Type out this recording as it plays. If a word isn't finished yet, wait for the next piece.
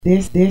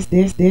This is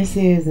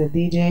a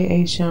DJ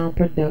A. Sean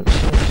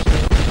production.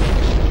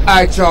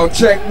 Alright, y'all,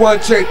 check 1,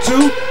 check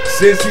 2.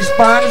 Since he's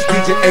finest,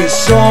 DJ A.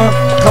 Sean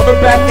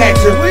coming back at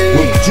you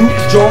with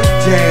Juke Joint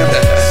Jam,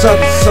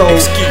 Southern Soul,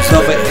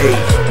 number 8.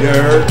 You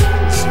heard?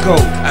 Let's go.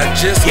 I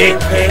just can't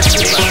pass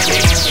you by.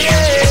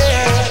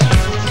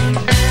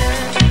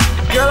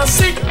 Girl, I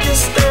see you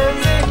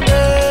standing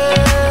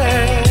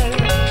there,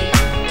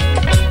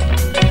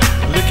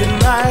 looking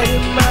mighty,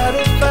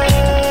 mighty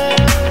fine,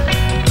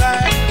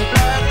 mighty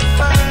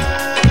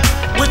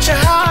fine, with your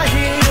high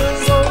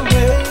heels on,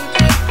 baby.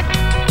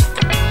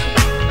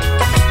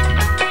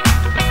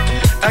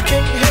 I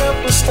can't help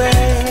but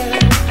stare.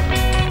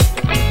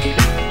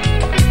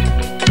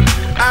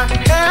 I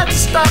had to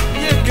stop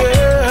you,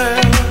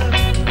 girl.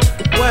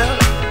 Well,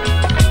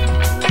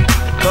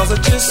 'cause I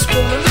just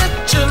wanna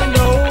let you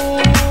know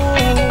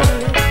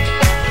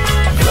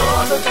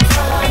you're the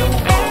kind of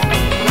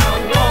woman I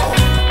want.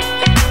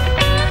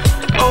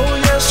 Oh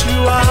yes you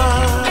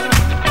are,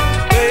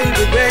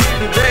 baby,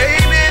 baby,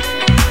 baby.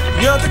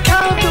 You're the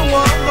kind of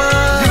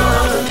woman.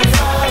 You're the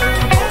kind of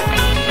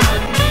woman I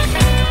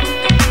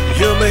need.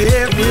 You're my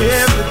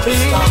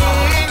everything.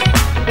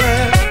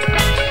 Well,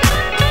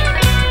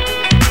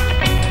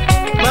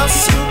 my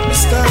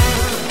superstar.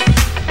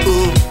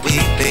 Ooh,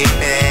 baby,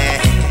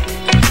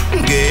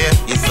 girl,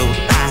 you're so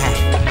fine.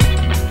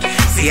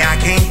 See, I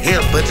can't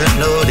help but to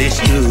notice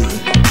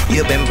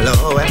you've been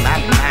blowing my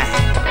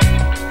mind.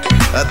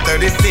 A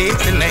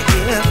 36 in the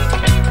hip,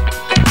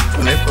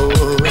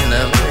 24 in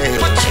the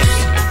waist.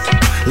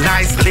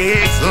 Nice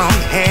legs,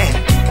 long hair,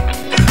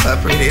 a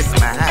pretty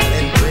smile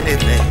and pretty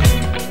face.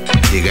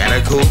 You got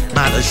a cool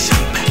bottle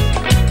shape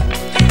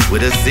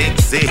with a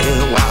sexy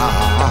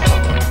wall.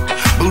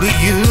 Boo, to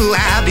you,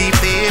 I'll be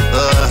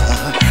faithful.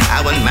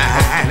 I wouldn't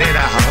mind at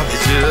all.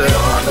 You're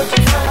the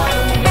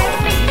kind of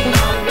woman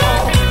I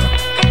want.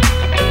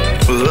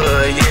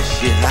 Oh, yes,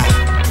 you are.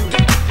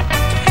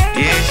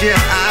 Yes, you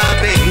are,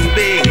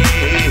 baby.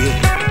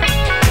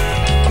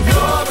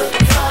 You're the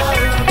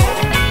kind of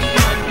woman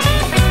I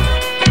need.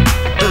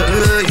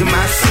 Oh, you're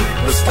my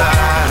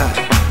superstar.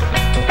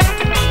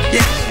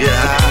 Yes, you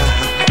are.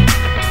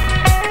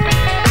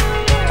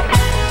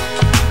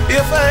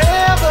 If I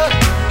ever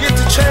get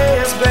the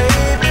chance,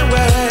 baby,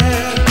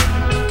 well,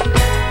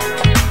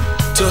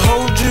 to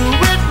hold you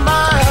in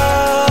my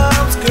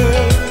arms,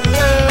 girl,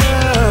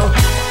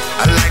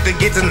 I'd like to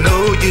get to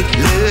know you,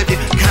 love you,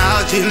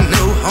 cause you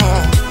know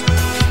home.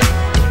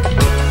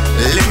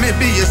 Let me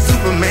be your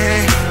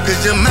Superman, 'cause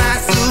you're my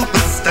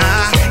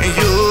superstar. And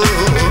you're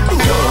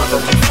the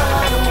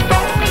kind of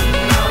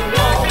woman I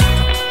want.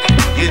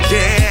 You're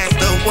just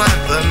the one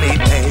for me,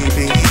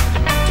 baby.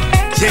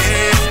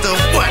 Just the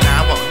one I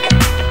want.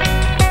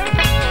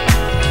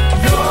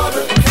 You're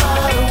the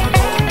kind of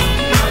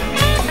woman I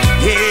need.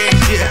 Yes,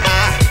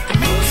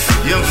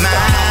 you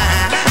are.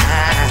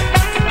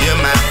 You're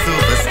my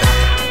superstar.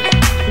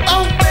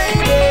 oh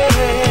baby,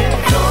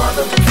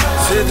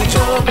 said that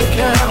you're the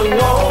kind of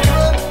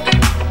woman.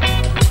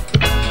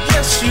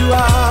 Yes, you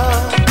are,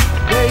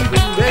 baby,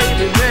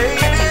 baby,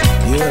 baby.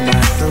 You're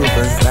my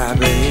superstar,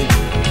 baby.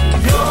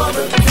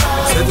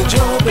 Said that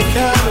you're the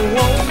kind of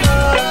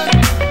woman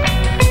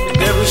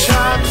never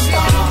shine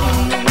star.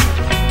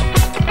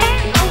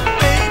 Oh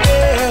baby,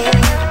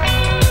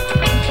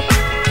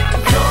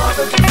 you're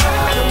the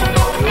kind of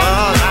woman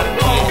I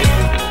want.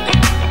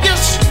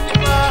 Yes, you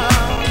are.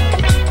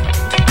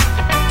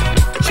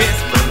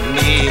 Just for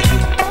me.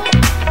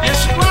 Yes,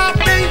 you are,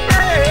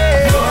 baby.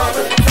 You're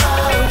the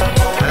kind of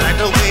woman. I like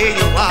the way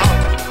you walk.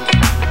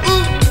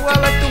 Ooh, I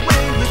like the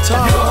way you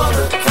talk. You're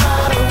the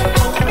kind of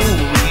woman.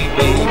 Ooh,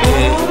 baby.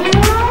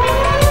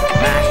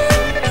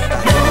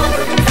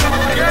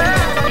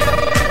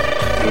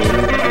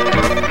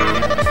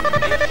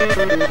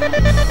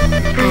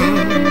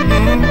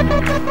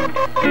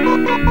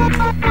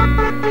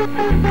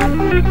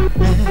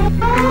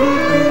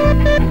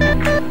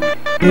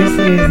 This is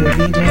a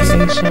DJ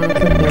A. Sean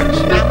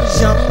production. When I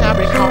was young, I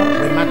recall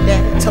when my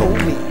daddy told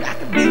me I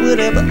could be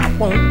whatever I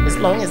want as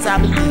long as I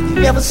believe. He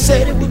never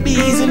said it would be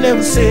easy,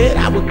 never said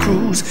I would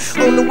cruise.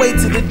 On the way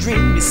to the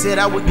dream, he said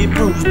I would get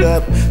bruised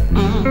up,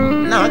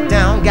 knocked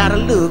down, gotta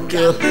look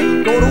up.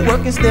 Go to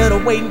work instead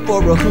of waiting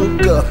for a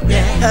hookup.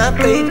 Have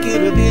faith,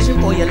 get a vision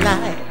for your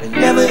life, and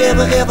never,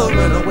 ever, ever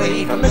run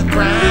away from the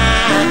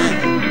grind.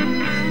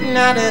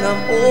 Now that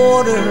I'm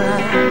older,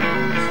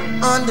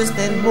 I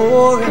understand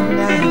more, and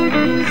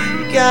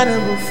now gotta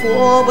move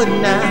forward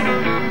now.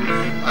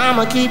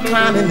 I'ma keep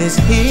climbing this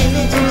hill.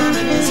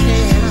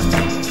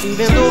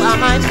 Even though I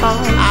might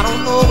fall, I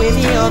don't know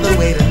any other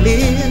way to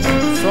live.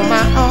 So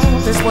my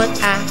all is what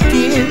I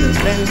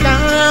give, and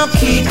I'll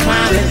keep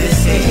climbing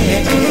this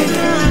hill.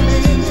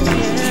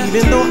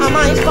 Even though I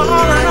might fall,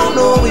 I don't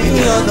know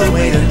any other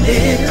way to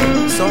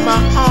live. So my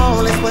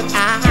all is what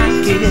I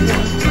give.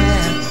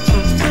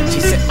 She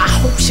said, I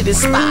hope she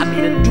inspire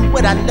me to do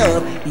what I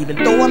love,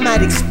 even though I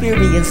might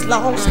experience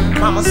loss.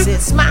 Mama said,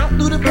 smile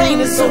through the pain,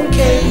 it's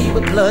okay,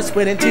 but blood,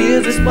 sweat, and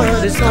tears is what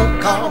it's gonna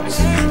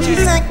cost. She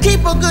said,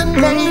 keep a good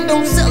name,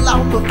 don't sell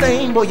out for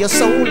fame, boy, your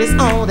soul is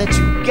all that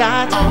you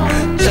got.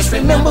 Just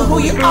remember who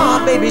you are,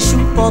 baby,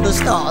 shoot for the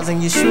stars,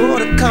 and you're sure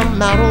to come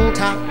out on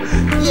top.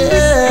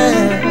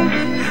 Yeah,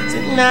 so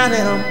now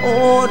that I'm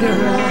older,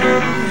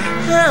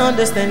 I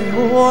understand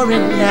more,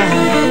 and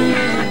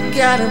I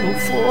gotta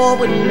move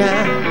forward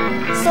now.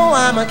 So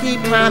I'ma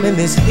keep climbing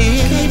this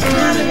hill,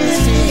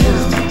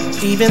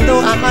 even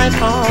though I might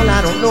fall,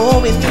 I don't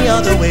know any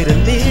other way to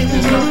live.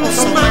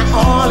 So my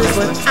all is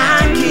what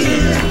I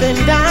give,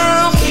 and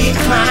I'll keep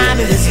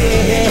climbing this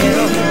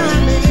hill.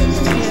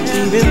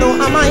 Even though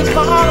I might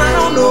fall, I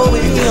don't know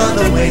any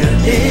other way to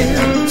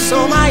live.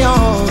 So my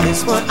all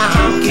is what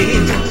I'll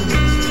give.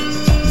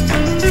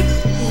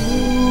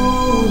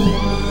 Ooh,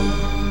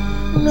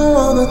 no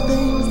other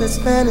things that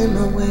stand in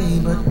my way,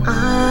 but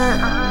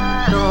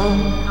I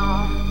don't care.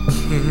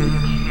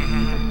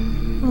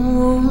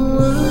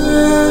 Ooh,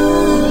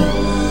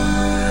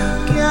 I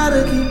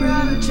gotta keep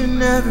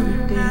reaching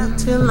every day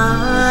until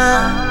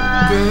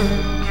I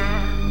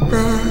get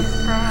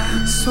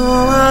there. So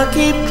I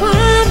keep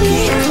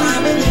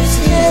climbing this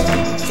hill.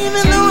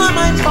 Even though I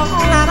might fall,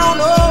 I don't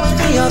know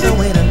any other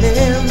way to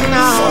live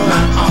now. So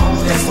my all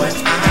is what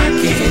I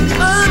get.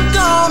 I'm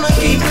gonna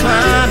keep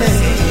climbing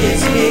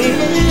this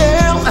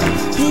hill.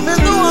 Even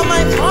though I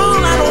might fall,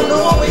 I don't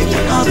know any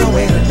other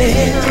way to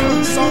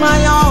live. So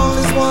my all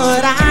is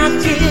what I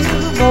give.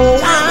 Oh,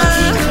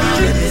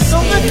 so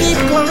I keep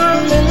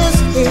climbing this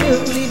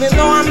hill. Even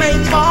though I may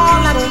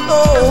fall, I don't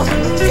know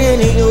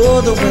any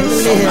other way to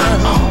live. So my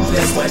all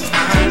is what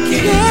I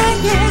give.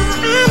 Yeah,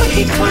 I'ma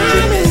keep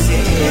climbing this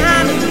hill.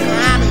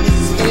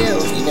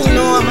 Even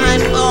though I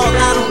might fall,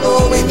 I don't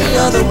know any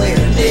other way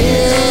to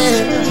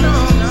live.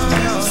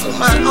 So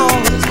my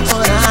all is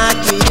what I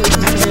give.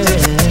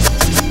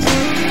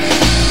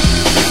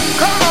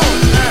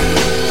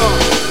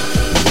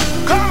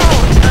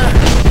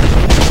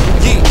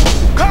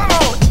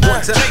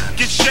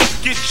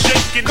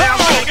 Shake it, now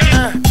shake it.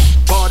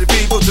 Party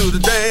people to the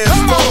dance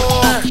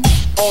floor.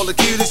 All the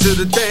cuties to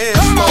the dance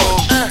floor.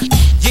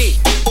 Yeah,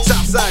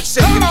 Southside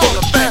shaking for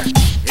the back.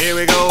 Here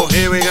we go,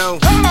 here we go.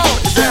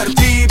 It's Adam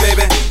G,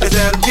 baby. It's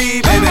Adam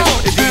G, baby.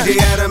 It's DJ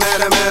Adam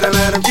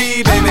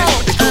G, baby.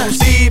 It's Cool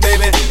C,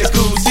 baby. It's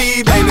Cool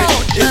C, baby.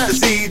 It's the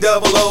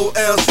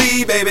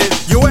C-double-O-L-C, baby.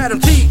 You Adam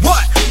T,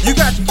 what? You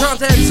got your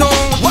contacts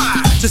on?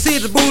 Why? To see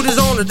the booties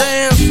on the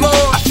dance floor.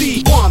 I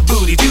see 1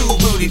 booty, 2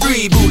 booty,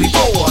 3 booty,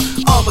 4.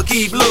 I'ma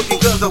keep looking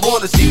cause I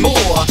wanna see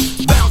more.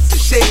 Bounce it,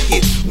 shake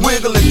it,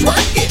 wiggle and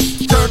twerk it.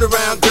 Turn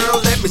around,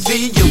 girl, let me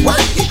see you work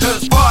it.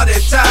 Cause party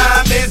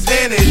time is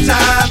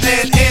anytime,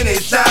 and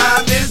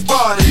anytime is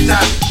party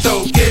time.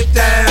 So get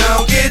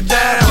down,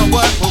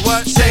 what?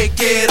 Shake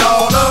it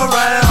all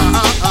around.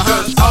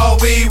 Cause all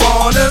we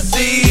wanna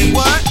see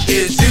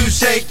is you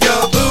shake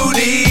your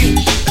booty.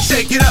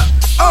 Shake it up,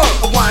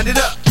 wind it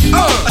up,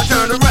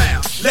 turn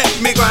around,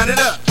 let me grind it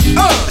up.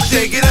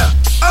 Shake it up,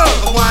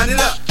 wind it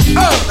up,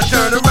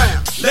 turn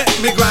around, let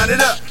me grind it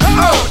up. To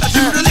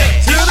the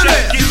left, to the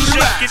left, to the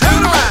right, to the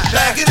right.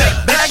 Back it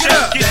up, that's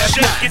right, that's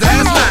right.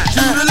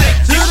 To the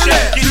left, to the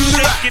left, to the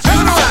right, to the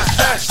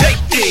right. Shake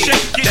it,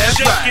 that's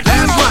right,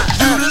 that's right.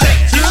 To the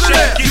left, to the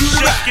left, to the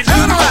right, to the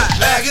right.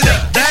 Back it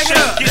up, that's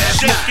right,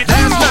 that's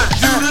right.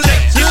 To the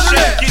left, to the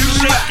left, to the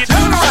right, to the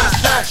right.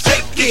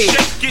 Shake it,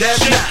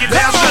 that's right.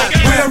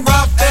 We're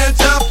rough and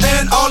tough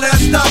and all that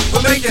stuff.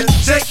 We'll make it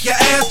shake your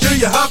ass till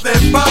you huff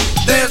and puff.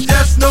 There's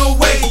just no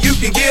way you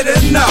can get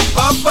enough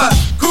of us.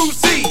 Cool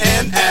C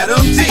and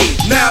Adam T.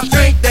 Now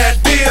drink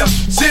that beer,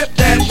 sip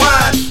that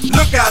wine.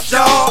 Look out,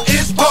 y'all,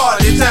 it's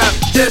party time.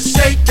 Just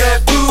shake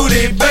that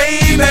booty,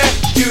 baby.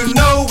 You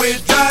know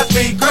it drives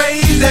me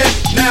crazy.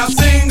 Now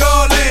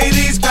single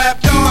ladies,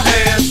 clap your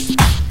hands.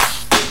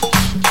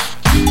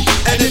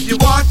 And if you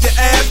wash your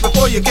ass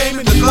before you came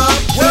in the club,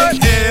 say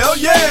hell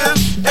yeah,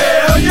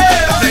 hell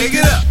yeah. Take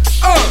it up,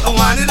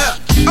 wind it up,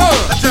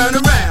 turn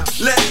around,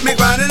 let me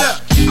grind it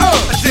up.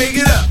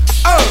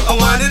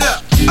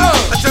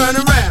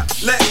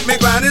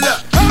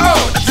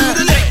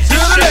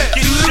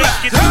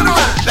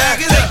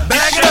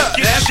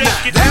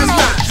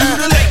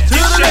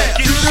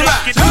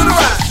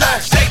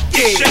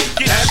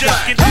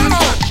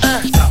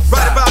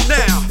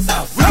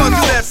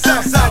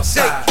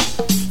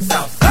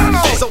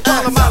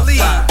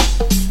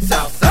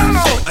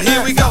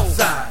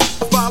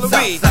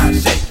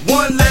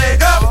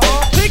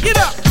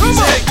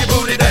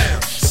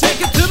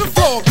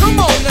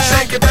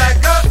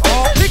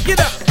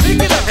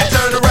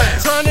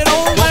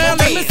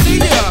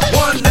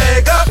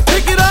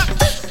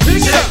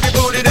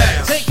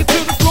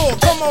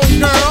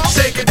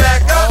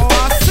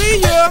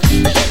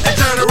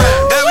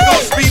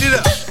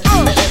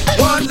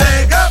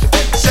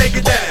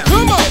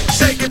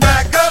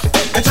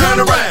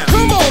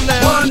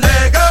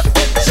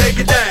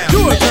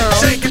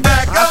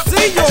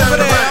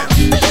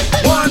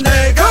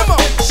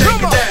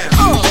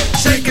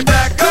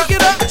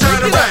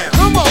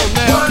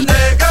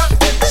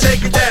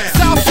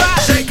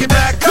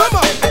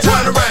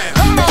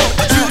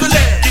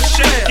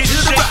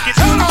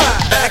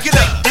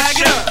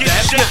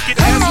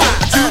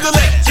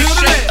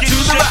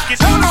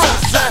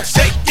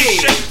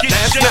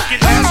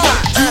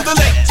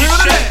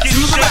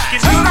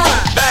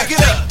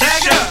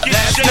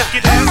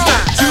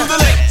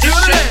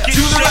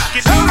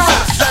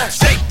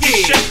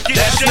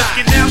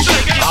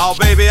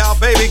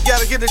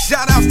 Gotta give the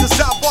shout outs to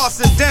South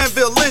Boston,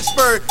 Danville,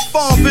 Lynchburg,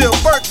 Farmville,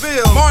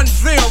 Burkeville,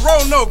 Martinsville,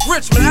 Roanoke,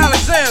 Richmond,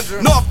 Alexandria,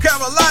 North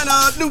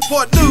Carolina,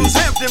 Newport News,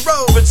 Hampton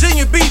Road,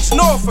 Virginia Beach,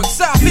 Norfolk,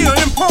 South Hill,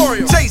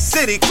 Emporium, Chase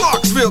City,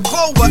 Clarksville,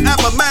 Clover,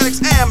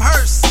 Appomattox,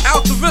 Amherst,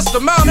 Alta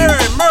Vista, Mount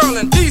Airy,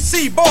 Maryland,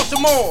 D.C.,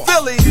 Baltimore,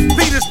 Philly,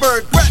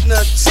 Petersburg,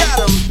 Gretna,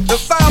 Chatham, the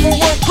 501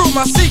 crew,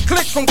 my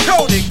C-Click from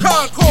Cody,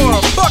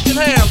 Concord,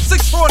 Buckingham,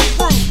 640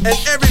 crew, and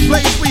every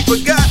place we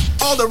forgot,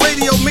 all the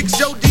radio mix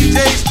show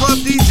DJs, club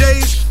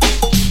DJs.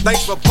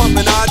 Thanks for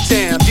pumping our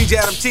jam. DJ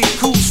Adam T,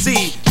 Cool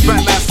C,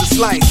 Grandmaster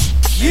Slice.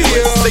 Yeah.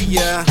 See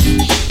ya.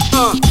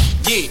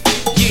 Yeah.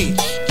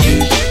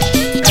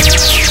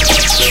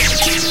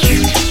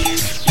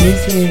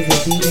 This is a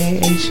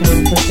DJ A.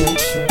 Sean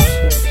production.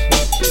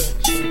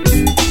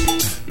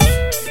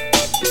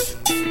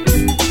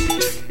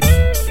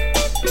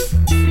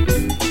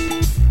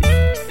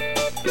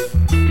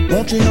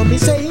 Won't you help me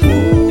say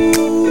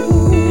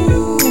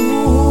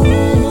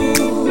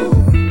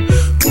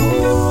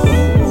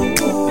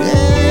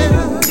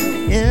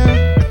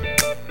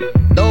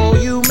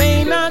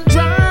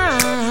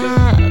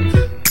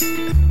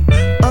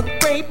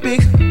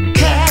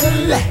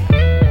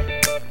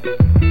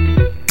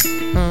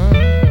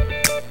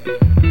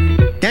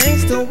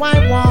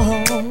white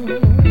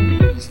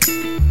walls,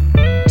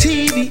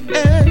 TV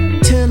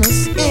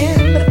antennas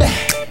in the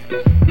back.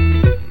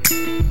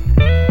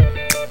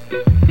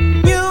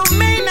 You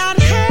may not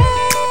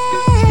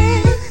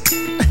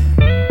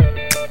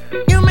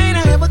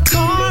have a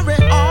car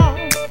at all.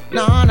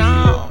 No.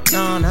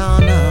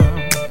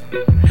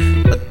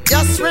 But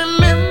just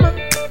remember,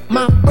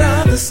 my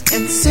brothers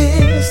and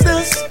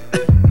sisters,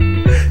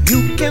 you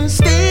can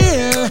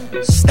still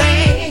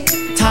stand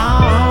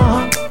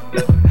tall.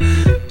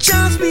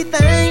 Just be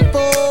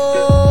thankful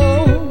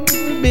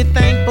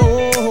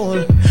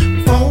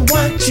for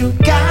what you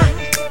got.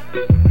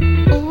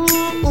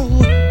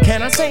 Ooh,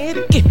 can I say it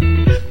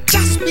again?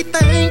 Just be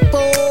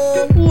thankful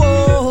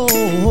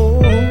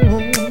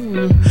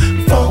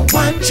for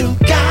what you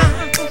got.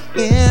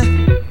 Yeah.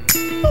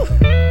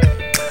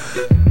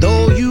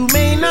 Though you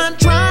may not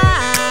drive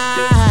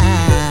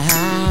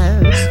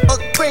a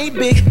great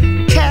big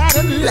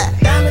Cadillac,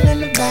 diamond in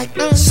the back,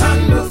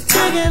 sunroof,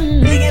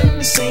 digging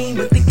the scene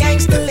with the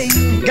gangsta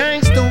lean,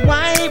 gangsta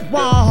white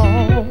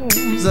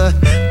walls,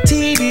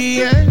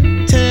 TV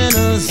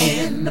antennas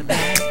in the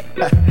back.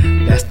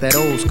 That's that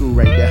old school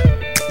right there.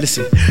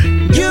 Listen,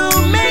 you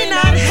may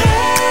not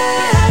have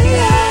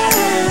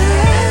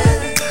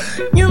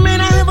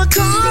a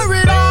car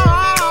at all.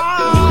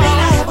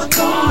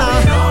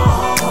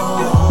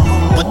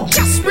 But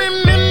just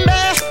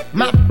remember,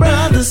 my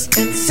brothers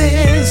and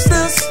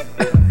sisters,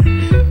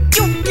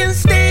 you can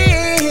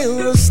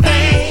still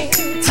stand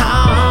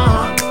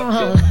tall.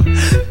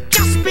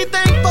 Just be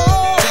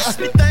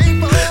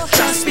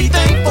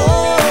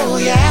thankful,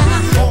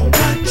 yeah, for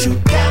what you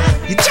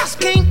got. You just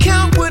can't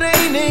count what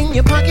ain't in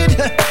your pocket.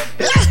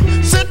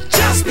 So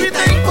just be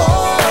thankful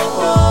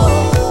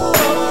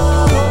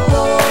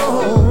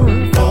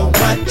for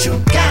what you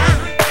got.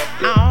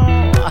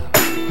 Oh.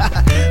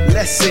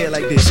 Let's say it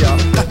like this, y'all.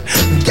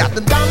 Got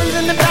the diamonds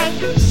in the back,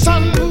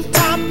 sun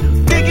top,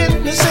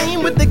 digging the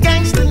scene with the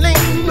gangster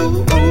lean.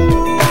 Ooh.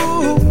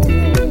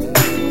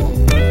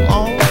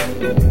 Oh.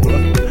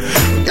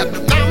 Got the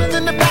diamonds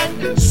in the back,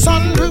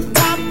 sunroof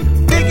top,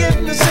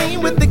 digging the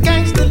scene with the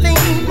gangster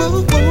lean.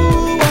 Ooh.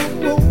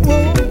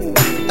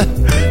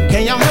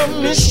 Can y'all help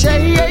me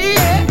say diamond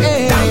in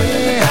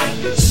the back,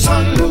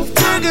 sunroof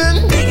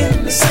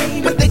digging the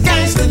scene with the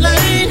gangster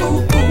lean.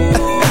 Ooh.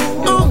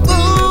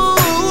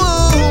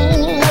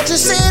 Won't you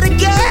say it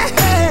again?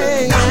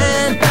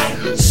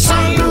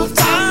 Sunroof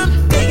top,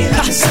 digging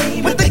the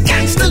scene with the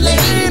gangster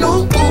lean.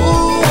 Ooh.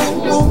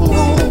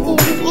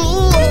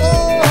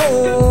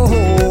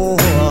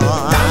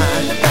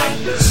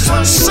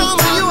 Some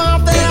of you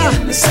out there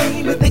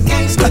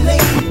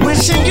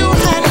wishing you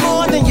had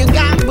more than you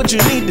got, but you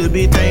need to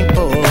be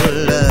thankful.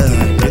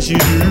 Yes, you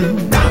do.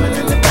 Diamond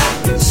in the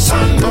back,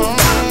 sun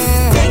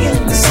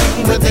digging the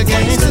scene with the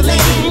gangster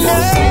lean.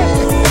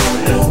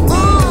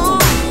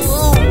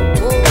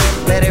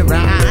 Let it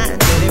ride,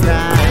 let it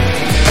ride.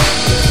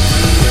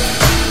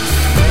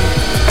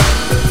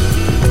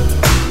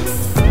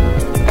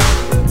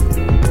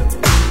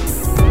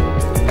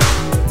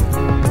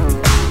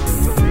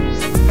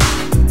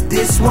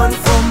 This one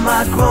for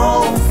my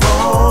grown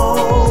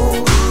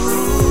folks.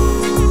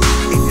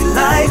 If you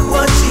like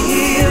what you're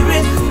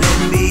hearing, let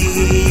me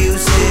hear you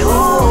say,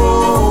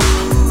 oh.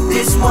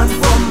 This one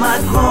for my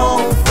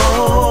grown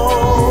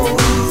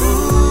folks.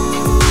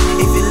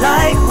 If you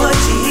like what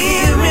you're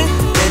hearing,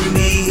 let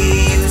me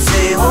hear you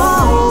say,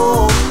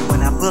 oh.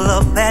 When I pull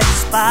up at the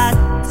spot,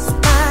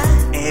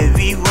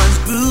 everyone's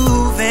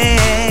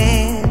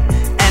grooving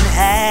and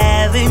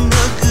having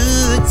a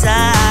good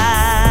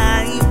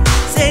time.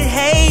 Say,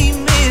 hey,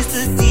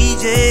 Mr.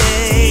 DJ,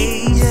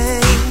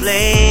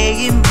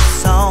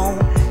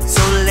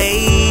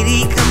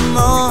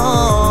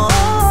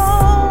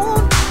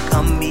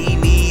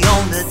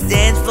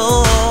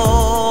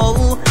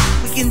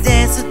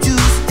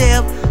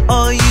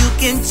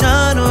 can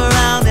turn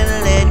around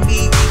and let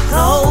me get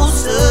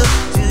closer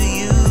to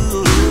you.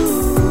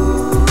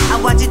 I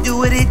watch you do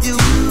what it do.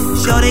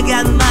 Shorty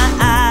got my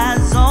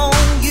eyes on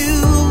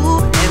you,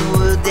 and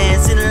we're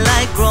dancing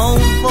like grown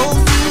folks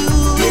do.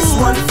 This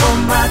one for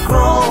my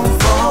grown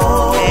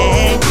folks.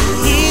 Can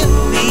you hear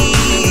me?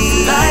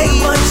 Like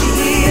what you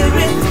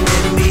hearing?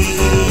 Let me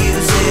hear you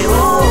say,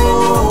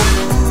 oh.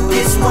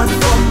 This one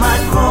for my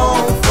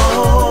grown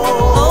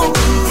folks. Oh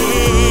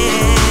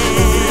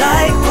yeah. If you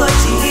like what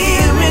you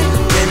hearing,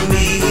 let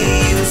me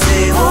hear you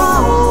say,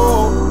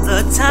 oh.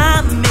 The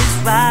time is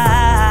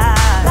right.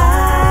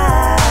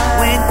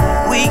 When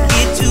we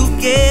get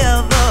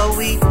together,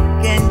 we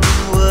can do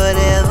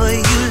whatever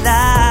you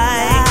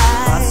like.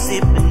 While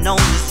sipping on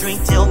this drink,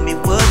 tell me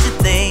what you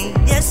think.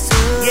 Yes,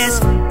 sir. Yes,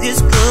 this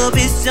club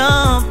is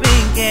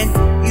jumping. Can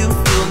you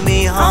feel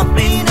me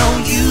humping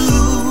on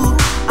you?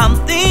 I'm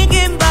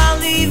thinking about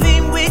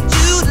leaving with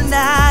you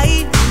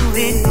tonight.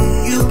 Then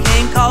you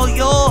can call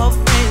your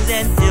friends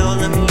and tell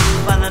them you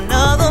found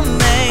another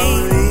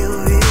man.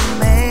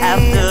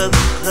 After the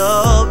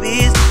club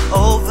is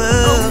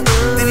over,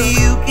 then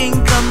you can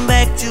come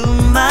back to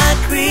my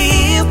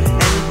crib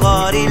and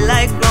party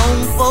like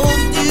grown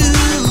folks do.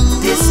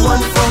 This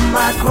one for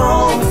my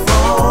grown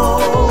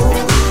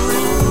folks.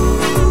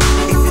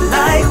 If you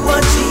like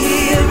what you're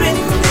hearing,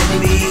 let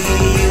me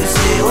hear you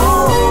say,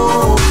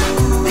 oh.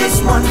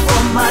 This one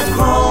for my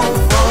grown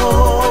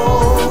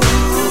folks.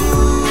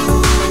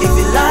 If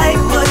you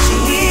like what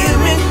you're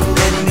hearing,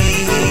 let me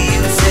hear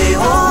you say,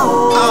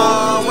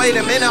 oh. Wait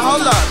a minute,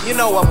 hold up. You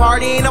know a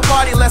party ain't a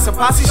party unless a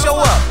posse show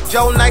up.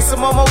 Joe Nice,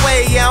 I'm on my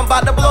way, yeah, I'm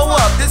about to blow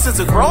up. This is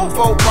a grown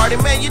folk party,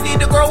 man, you need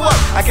to grow up.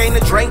 I came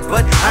to drink,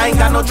 but I ain't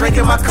got no drink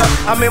in my cup.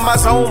 I'm in my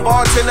zone,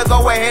 bartender,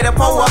 go ahead and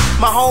pull up.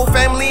 My whole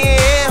family in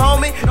here,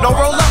 homie, don't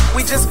roll up.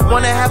 We just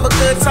wanna have a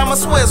good time, I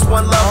swear it's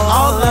one love,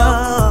 all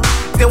love.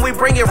 Then we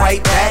bring it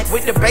right back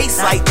with the bass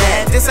like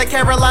that. This a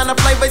Carolina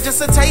flavor,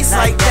 just a taste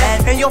like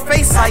that. And your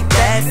face like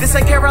that. This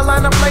a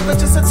Carolina flavor,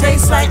 just a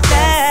taste like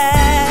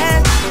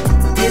that.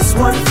 This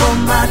one for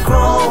my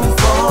grown folks.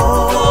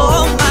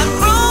 Oh, my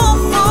grown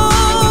folks.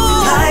 If you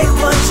like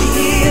what you're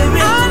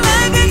hearing, I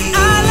like it, I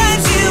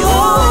like you.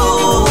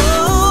 Oh,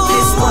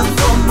 this one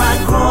for my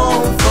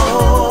grown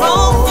folks.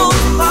 Grown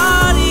folks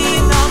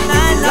partying all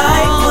night long. If you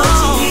like what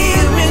you're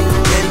hearing,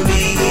 let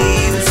me hear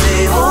you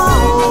say,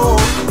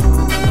 oh.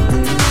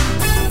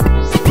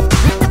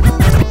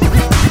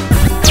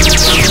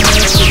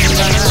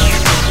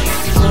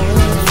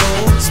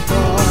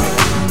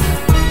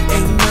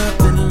 Ain't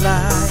nothing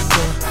like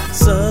a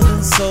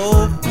Southern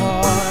soul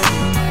party.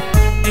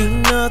 Ain't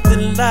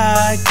nothing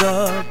like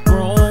a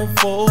grown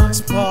folks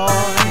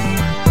party.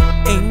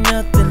 Ain't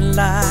nothing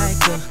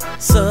like a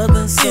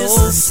Southern soul party. It's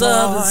a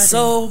Southern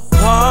soul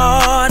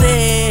party.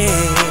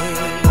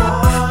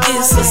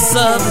 It's a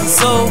Southern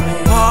soul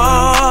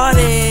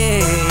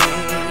party.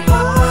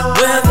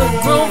 Where the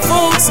grown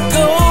folks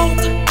go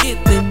to get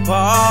their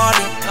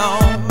party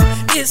on.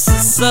 It's a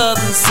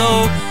Southern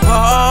soul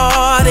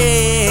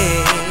party.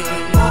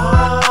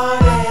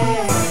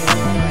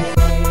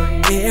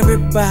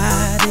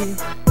 Everybody,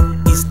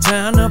 it's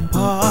time to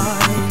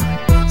party.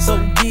 So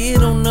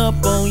get on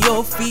up on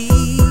your feet.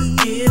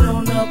 Get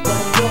on up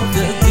on your feet.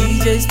 The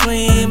DJ's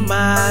playing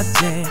my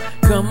jam.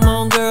 Come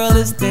on, girl,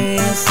 it's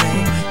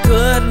dancing.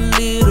 Cut a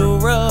little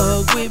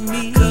rug with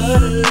me.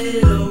 Cut a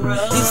little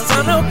rug. It's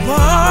time to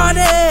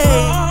party.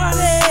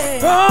 Party.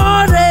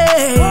 Party.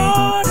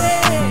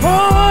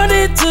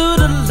 Party to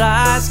the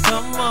lights.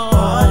 Come on.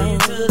 Party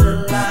to the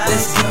lights.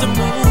 Let's get the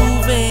moving.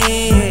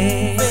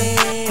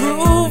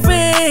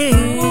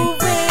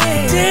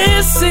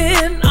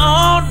 Dancing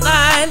all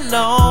night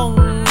long.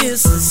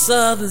 It's a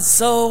Southern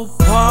soul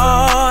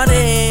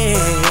party.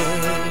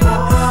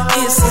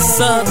 It's a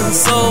Southern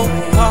soul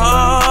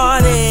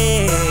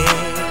party.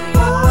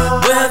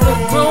 Where the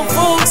grown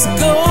folks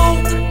go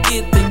to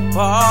get their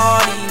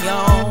party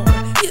on.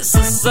 It's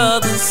a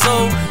Southern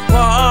soul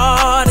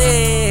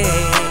party.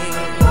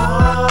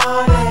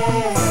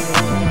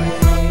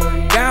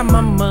 Got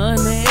my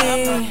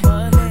money,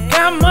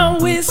 got my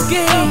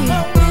whiskey.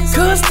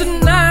 'Cause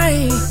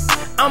tonight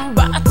I'm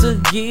about to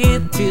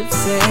get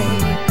tipsy.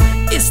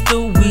 It's the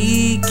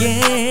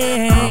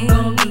weekend. I'm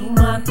gonna do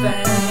my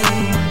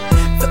thing.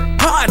 The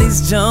party's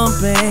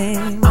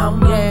jumping. I'm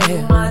gonna do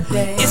my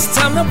thing. It's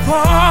time to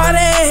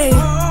party.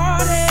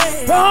 Party.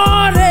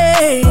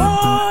 Party.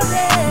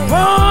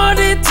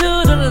 Party to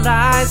the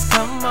lights.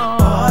 Come on.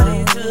 Party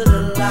to the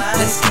lights.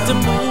 Let's get the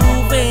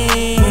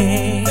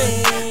moving.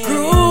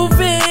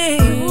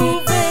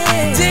 Grooving.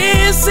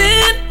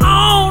 Dancing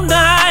all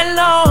night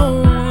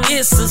long.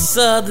 It's a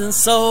Southern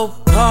soul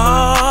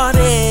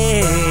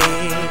party.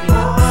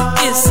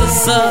 It's a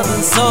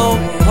Southern soul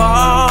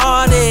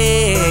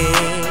party.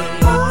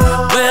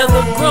 Where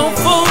the grown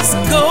folks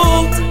go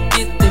to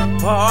get their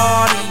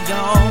party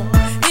on.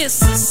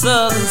 It's a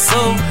Southern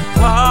soul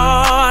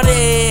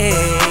party.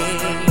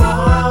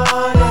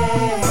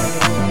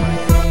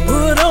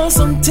 Put on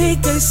some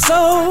TK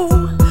Soul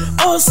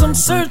or some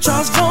Sir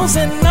Charles Jones,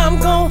 and I'm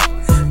gon'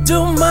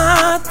 do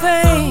my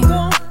thing.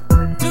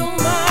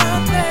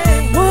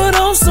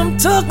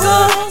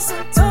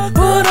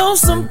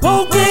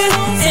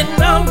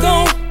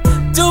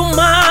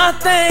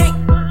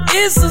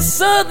 It's a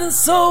Southern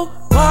Soul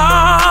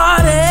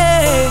party.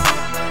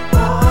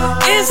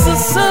 It's a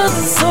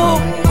Southern Soul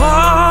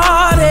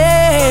party,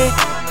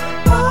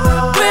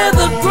 where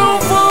the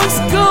grown folks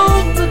go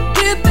to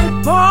get their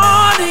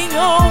party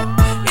on.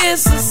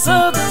 It's a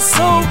Southern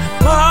Soul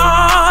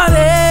party.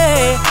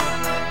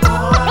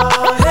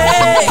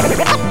 Hey.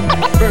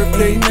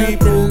 Birthday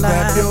people,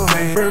 clap your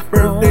hands.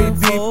 Birthday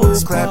people,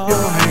 clap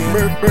your hands.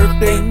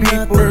 Birthday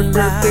people,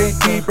 birthday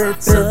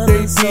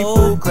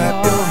people,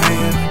 clap your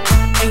hands.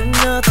 Ain't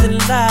nothing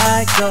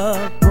like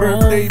a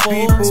Birthday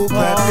people,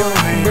 clap your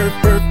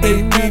hands.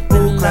 Birthday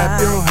people, clap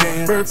your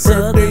hands.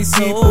 Birthday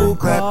people,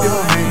 clap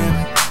your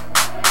hands.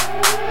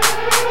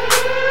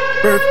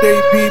 Birthday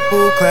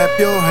people, clap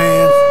your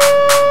hands.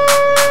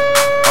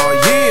 Oh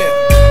yeah.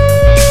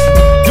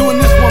 Doing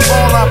this one for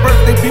all our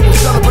birthday people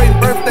celebrating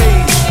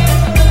birthdays.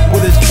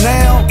 Whether it's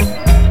now,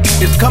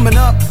 it's coming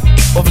up,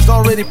 or if it's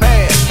already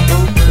passed.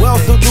 We're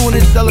also doing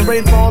it,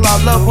 celebrating for all our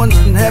loved ones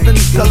in heaven,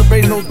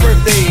 celebrating those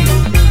birthdays.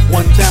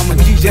 One time with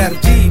DJ Adam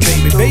T,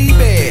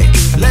 baby,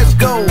 let's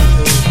go.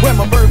 Where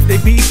my birthday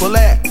people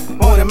at?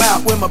 Point them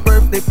out. Where my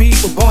birthday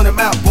people? Point them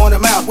out.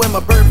 Where my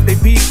birthday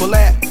people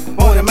at?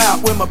 Point them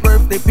out. Where my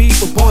birthday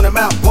people? Point them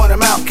out.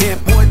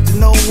 Can't point to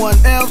no one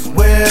else.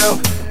 Well,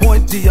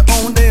 point to your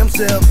own damn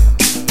self.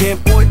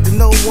 Can't point to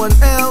no one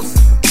else.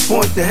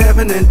 Point to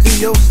heaven and to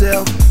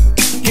yourself.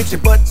 Get your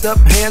butts up,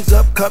 hands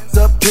up, cups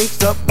up,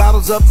 drinks up,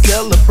 bottles up,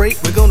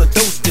 celebrate. We're gonna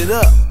toast it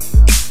up.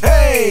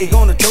 Hey,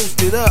 gonna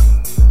toast it up.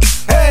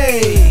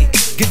 Hey,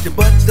 get your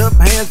butts up,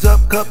 hands up,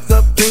 cups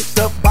up, drinks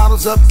up,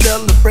 bottles up,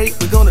 celebrate.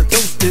 We're gonna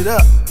toast it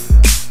up.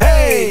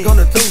 Hey,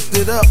 gonna toast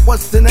it up.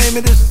 What's the name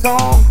of this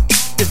song?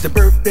 It's the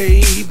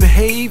birthday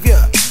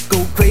behavior.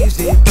 Go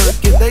crazy,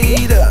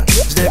 percolator.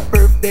 It's that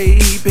birthday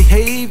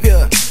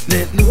behavior.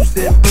 Let loose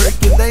that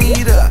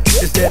percolator.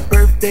 It's that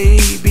birthday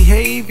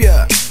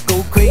behavior.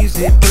 Go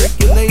crazy,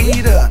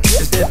 percolator.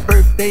 It's that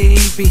birthday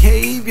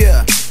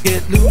behavior.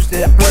 Get loose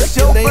that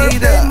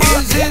percolator.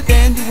 Is it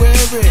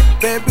January,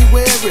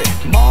 February,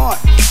 March,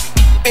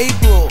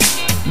 April,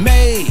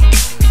 May,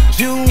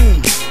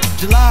 June,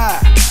 July,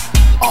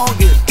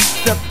 August,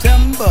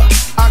 September,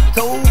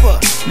 October,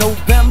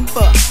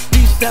 November,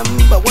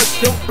 December?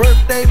 What's your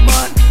birthday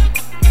month?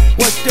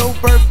 What's your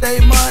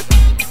birthday month?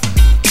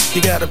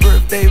 You got a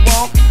birthday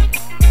walk.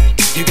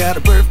 You got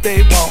a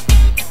birthday walk.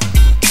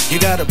 You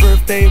got a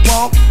birthday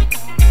walk.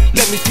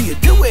 Let me see you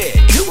do it,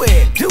 do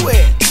it, do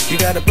it. You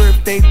got a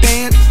birthday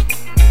dance.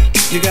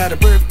 You got a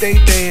birthday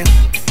dance.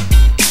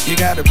 You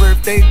got a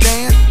birthday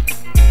dance.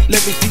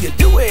 Let me see you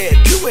do it,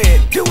 do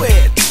it, do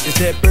it. It's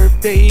that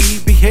birthday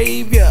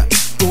behavior.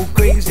 Go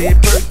crazy,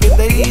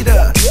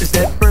 percolator. It's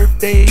that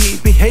birthday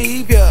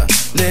behavior.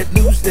 Let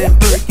loose that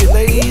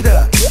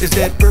percolator. It's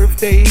that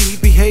birthday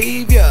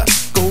behavior.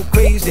 Go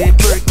crazy,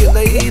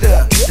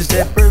 percolator. It's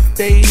that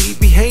birthday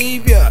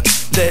behavior.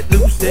 Let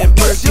loose that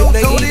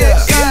percolator.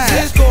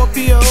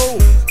 Scorpio,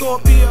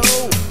 Scorpio,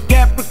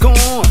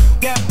 Capricorn,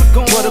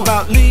 Capricorn. What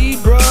about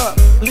Libra,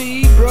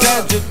 Libra,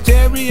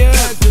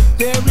 Sagittarius,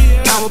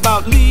 Sagittarius? How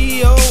about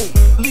Leo,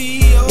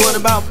 Leo? What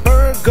about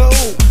Virgo,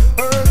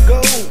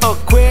 Virgo,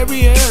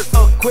 Aquarius,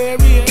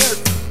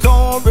 Aquarius,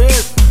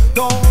 Taurus,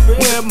 Taurus?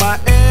 Where my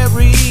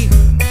Aries,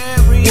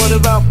 Aries? What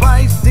about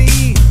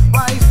Pisces,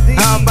 Pisces?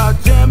 How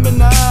about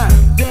Gemini,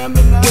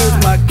 Gemini?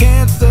 Where's my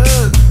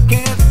Cancer,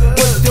 Cancer?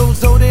 What's your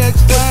zodiac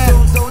sign?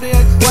 What's your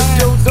zodiac sign? What's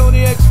your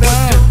zodiac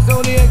sign?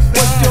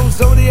 What's your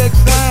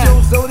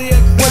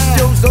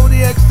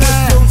zodiac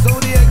sign?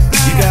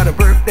 You got a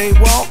birthday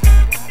walk.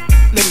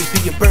 Let me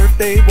see your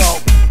birthday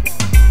walk.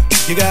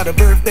 You got a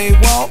birthday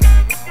walk.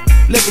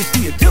 Let me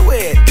see you do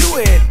it, do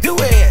it, do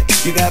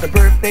it. You got a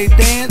birthday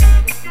dance.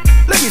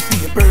 Let me see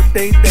your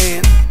birthday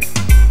dance.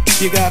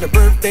 You got a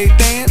birthday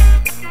dance.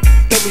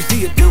 Let me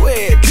see you do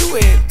it, do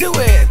it, do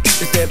it.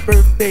 It's that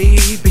birthday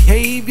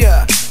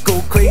behavior.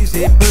 Go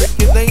crazy,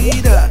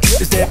 percolator.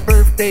 It's that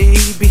birthday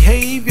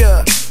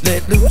behavior.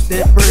 Let loose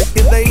that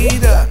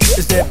percolator.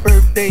 It's that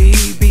birthday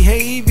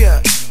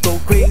behavior. Go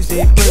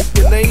crazy,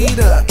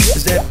 percolator.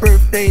 It's that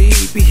birthday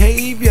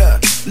behavior.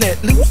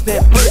 Let loose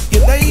that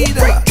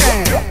percolator.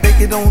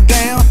 Take it on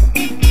down,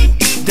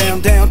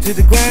 down, down to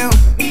the ground.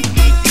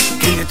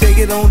 Can you take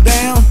it on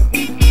down,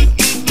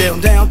 down,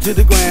 down to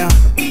the ground?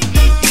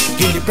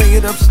 Can you bring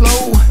it up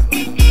slow?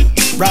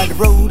 Ride the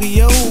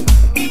rodeo.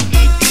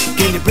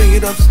 Can you bring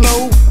it up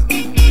slow?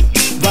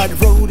 Ride the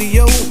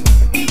rodeo.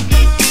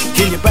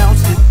 Can you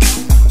bounce it,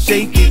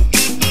 shake it,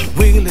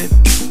 wiggle it,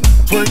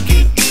 twerk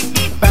it,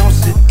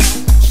 bounce it,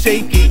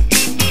 shake it,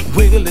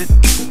 wiggle it,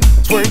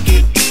 twerk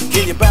it.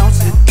 Can you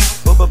bounce it,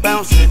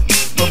 bounce it,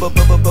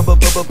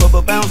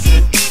 bounce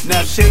it.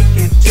 Now shake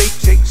it, shake,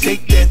 shake,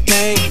 shake that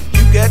thing.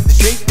 You got to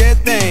shake that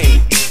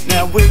thing.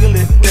 Now wiggle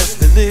it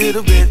just a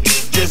little bit.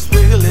 Just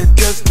wiggle it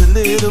just a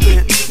little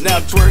bit. Now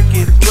twerk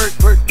it, twerk,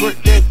 twerk,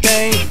 twerk that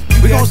thing.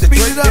 We gon' speed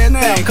it up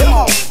now, come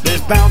on.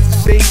 Let's bounce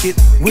and shake it,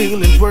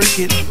 wiggle and twerk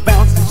it.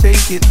 Bounce and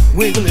shake it,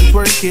 wiggle and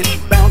twerk it.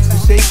 Bounce and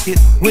shake it,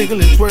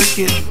 wiggle and twerk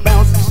it.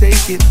 Bounce and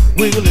shake it,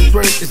 wiggle and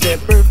twerk. It's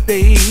that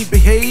birthday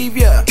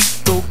behavior.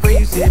 Go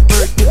crazy,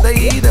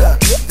 percolator.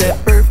 That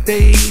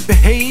birthday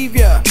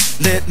behavior.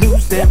 Let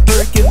loose that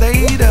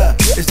percolator.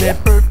 It's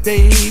that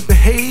birthday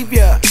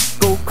behavior.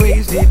 Go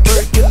crazy,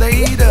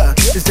 percolator.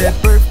 It's that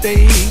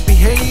birthday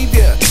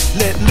behavior.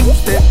 Let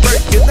loose that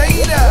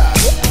percolator.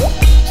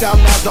 Shout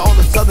out to all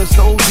the Southern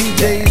Soul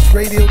DJs,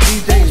 radio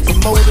DJs,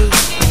 promoters,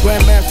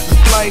 Grandmasters of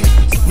Flight,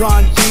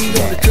 Ron G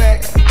on the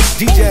track,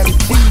 DJ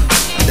T.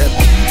 That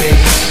baby,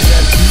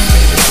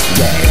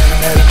 that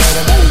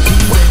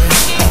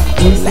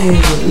This is the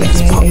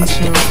DJ A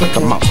Sean.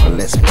 Come on,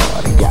 let's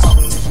party, y'all.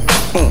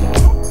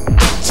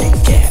 Check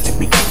out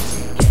me.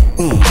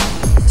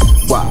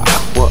 Wow,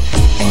 what?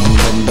 Ain't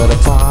nothing but a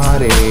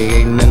party.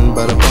 Ain't nothing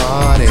but a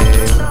party.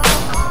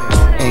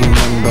 Ain't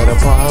nothing but a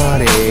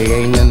party.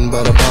 Ain't nothing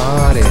but a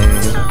party.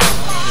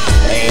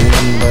 Ain't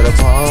nothing but a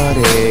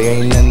party.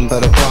 Ain't nothing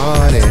but a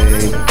party.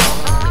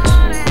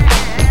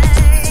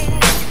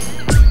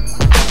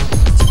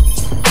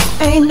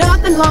 Ain't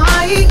nothing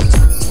like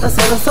a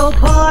Southern Soul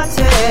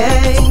party,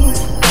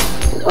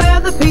 where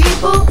the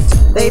people,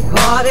 they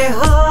party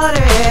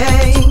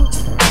hardy,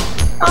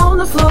 on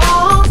the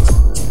floor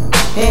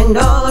and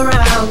all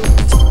around,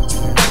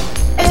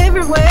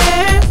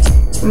 everywhere,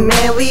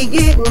 man, we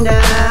getting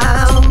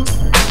down.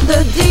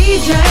 The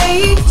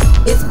DJ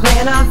is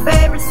playing our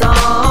favorite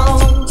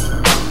song,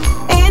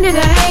 and it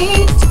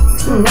ain't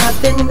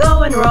nothing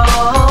going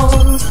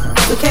wrong.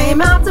 We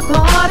came out to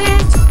party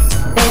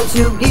and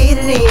to get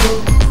it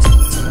in.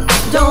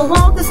 Don't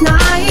want this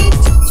night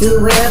to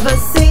ever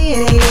see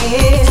it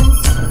end.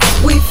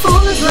 We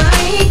full of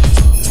rain,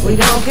 we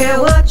don't care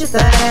what you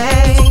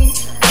think.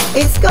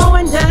 It's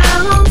going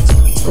down,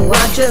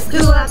 watch us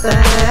do our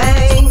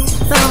thing.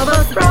 Some of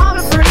us brought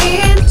a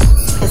friend,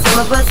 and some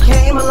of us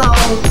came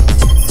along.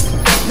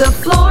 The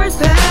floor is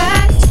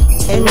packed,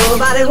 and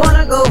nobody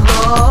wanna go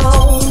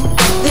home.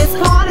 This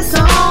party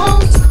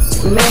song,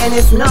 man,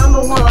 it's number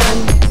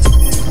one.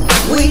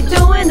 We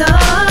doing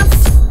us,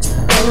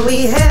 and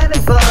we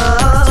having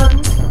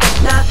fun.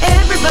 Now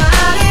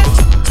everybody,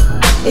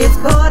 it's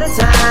party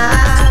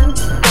time.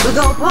 We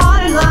gon'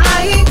 party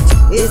like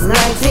it's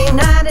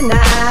 1999.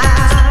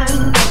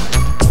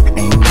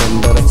 Ain't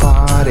nothing but a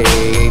party.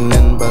 Ain't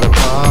nothing but a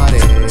party.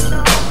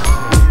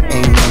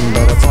 Ain't nothing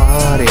but a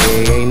party.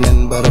 Ain't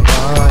nothing but a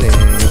party.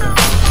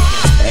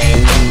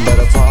 Ain't nothing but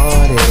a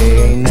party.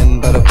 Ain't nothing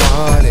but a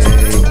party.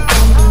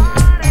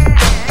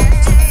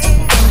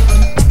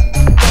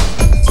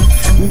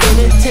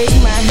 Baby, take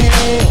my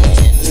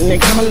hand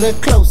and come a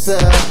little closer.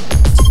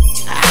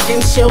 I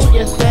can show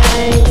you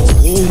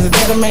things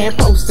that a man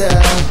poster.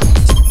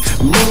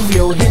 Move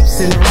your hips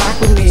and rock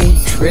with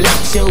me.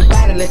 Relax your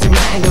body, let your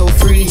mind go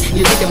free.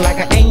 You're looking like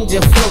an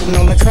angel floating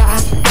on the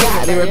cloud.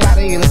 God,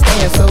 everybody in the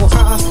stand so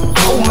hot.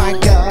 Oh my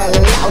God,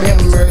 Lord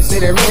have mercy,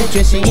 they're really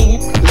dressing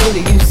in. Lady,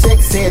 you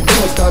sexy,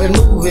 then we started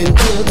moving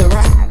to the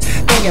right.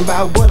 Thinking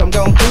about what I'm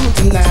gonna do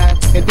tonight.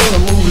 And then I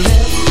move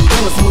left,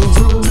 then a smooth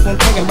groove. I'm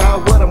thinking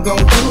about what I'm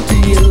gonna do to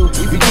you.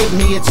 If you give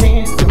me a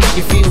chance to make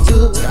you feel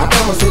good, I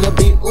promise it'll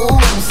be ooh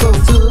so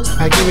good.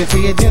 I give it to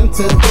you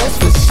gentle, that's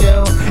for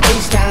sure.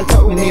 H-Time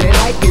told me they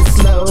like it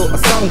slow. A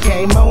song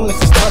came on and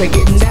she started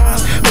getting down,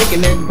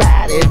 making that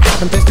body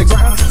dropping past the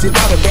ground. She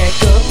brought it back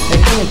up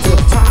and then to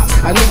pop.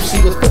 I knew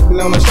she was putting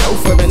on a show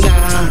for me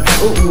now.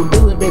 Ooh,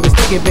 do it, baby,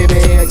 stick it, baby.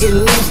 Get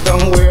loose,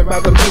 don't worry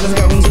about the business,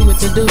 gonna do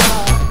what you do.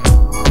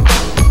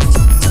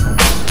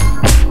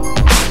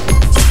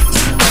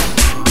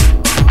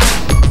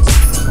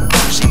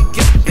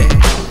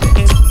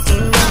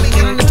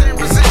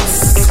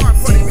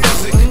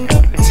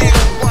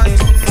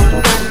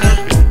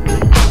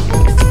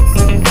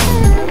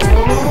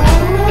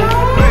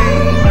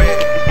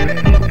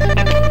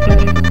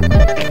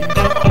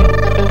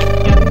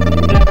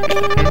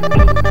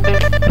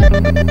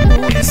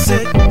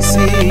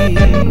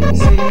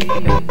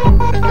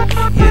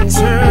 You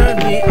turn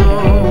me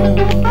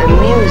on.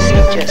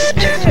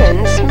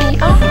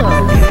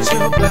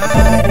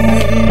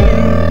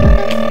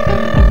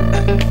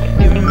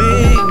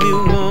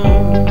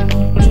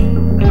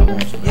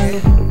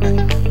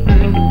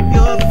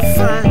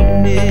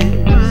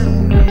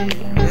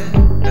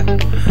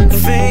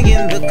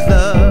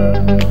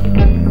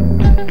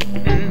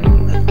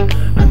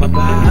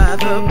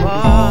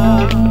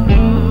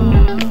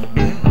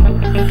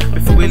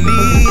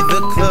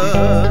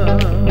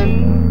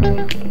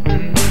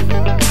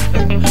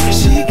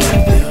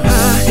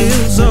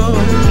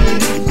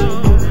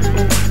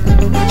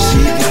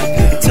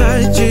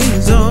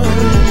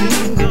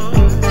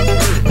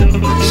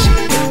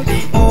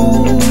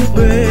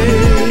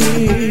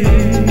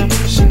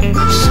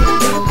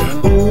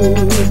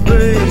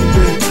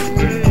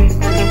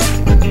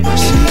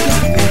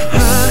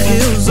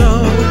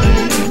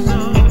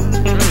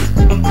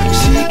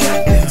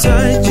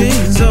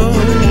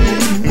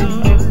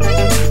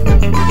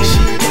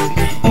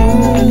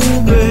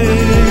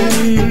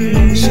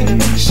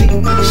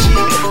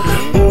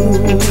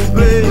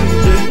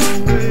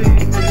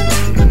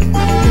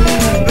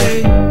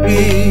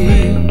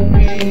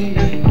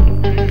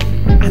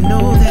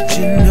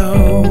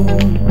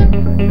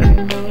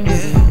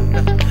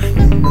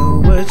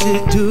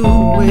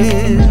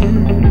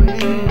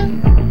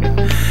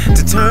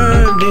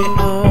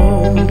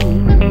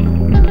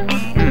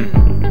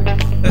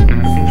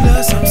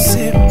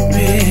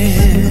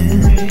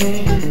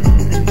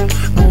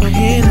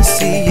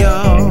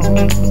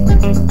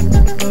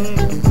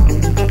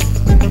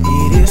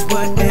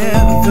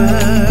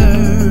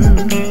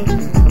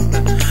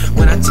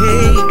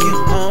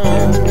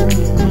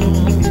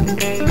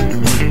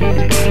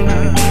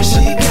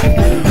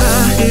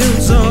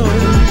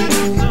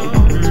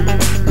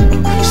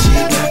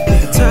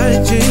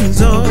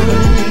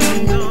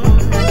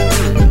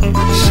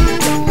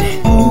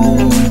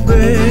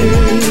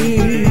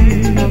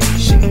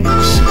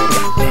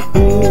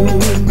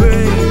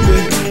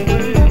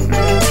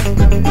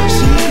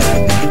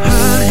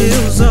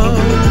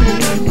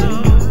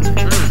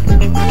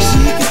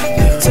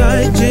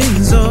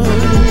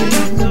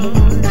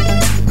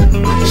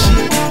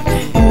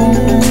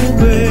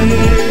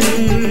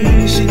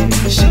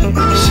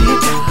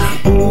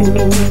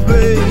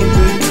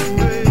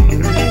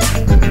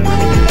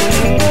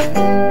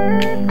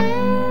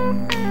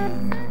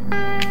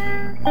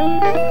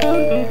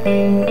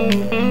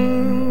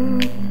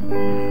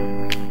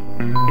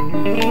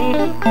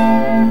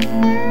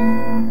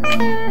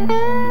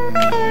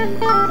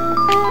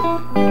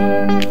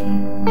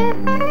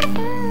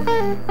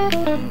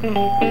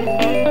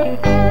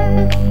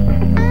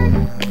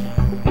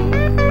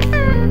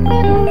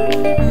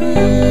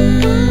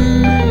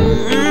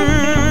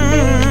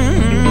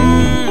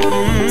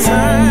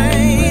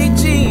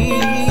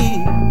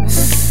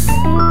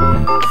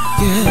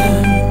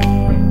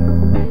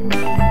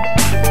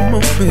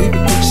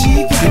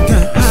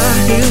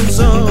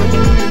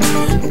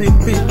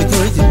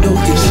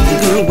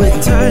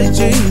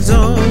 tight jeans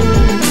on.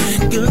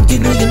 Girl, you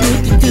know you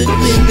look good,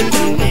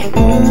 baby.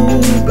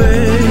 Ooh,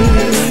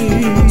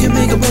 babe, you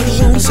make a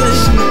bunch of say,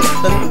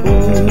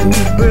 ooh,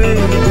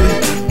 baby,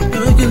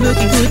 girl, you look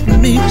good to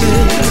me,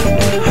 baby.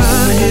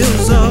 High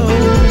heels on,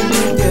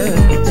 yeah.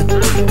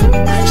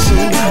 She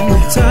got my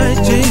tight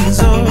jeans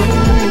on.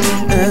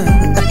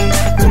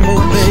 Come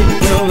on, baby,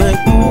 girl,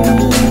 like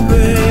ooh,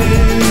 baby.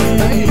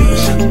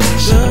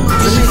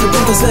 Girl, you make a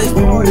bunch of say,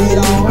 ooh,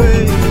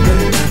 baby,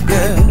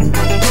 yeah.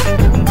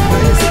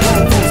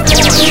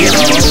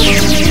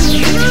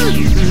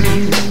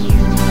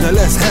 Now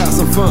let's have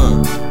some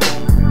fun.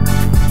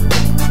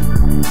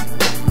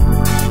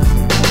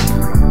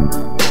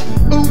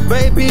 Ooh,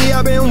 baby,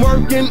 I've been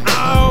working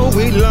all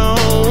week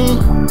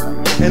long,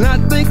 and I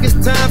think it's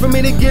time for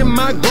me to get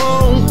my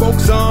grown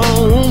folks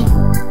on.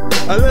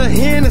 A little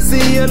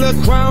Hennessy, a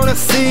little Crown, a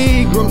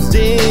Seagram's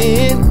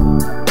gin.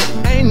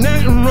 Ain't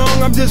nothing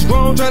wrong, I'm just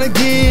grown trying to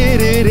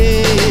get it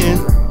in.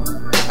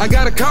 I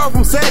got a call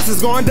from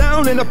Sass's going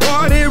down in the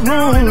party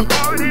room.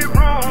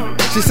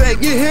 She said,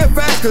 get here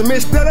fast, cause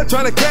Miss Stella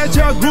trying to catch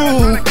your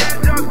groove.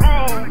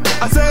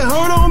 I said,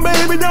 hold on,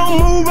 baby, don't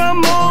move,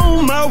 I'm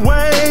on my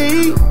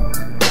way.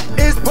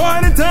 It's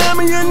party time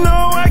and you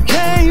know I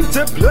came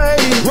to play.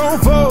 Grown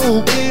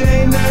folk, it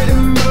ain't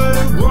nothing but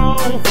a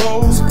grown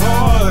folks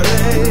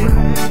party.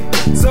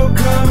 So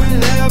come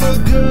and have a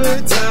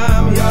good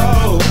time,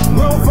 y'all.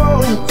 Grown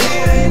folk,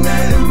 it ain't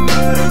nothing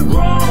but a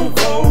grown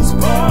folks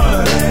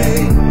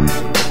party.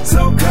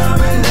 So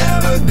come and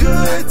have a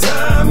good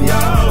time,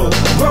 y'all.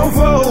 Grown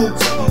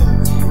folks,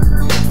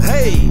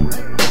 hey,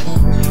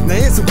 now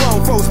it's a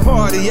grown folks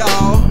party,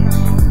 y'all.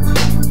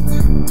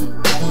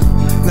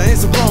 Now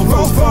it's a grown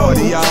folks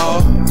party,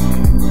 y'all.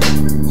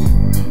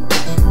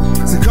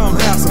 So come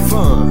have some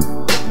fun.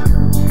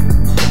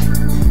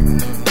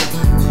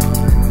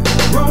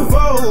 Grown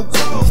folks,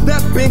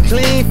 stepping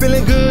clean,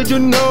 feeling good, you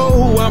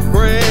know I'm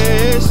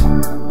fresh.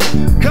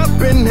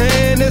 Cup in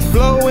hand, it's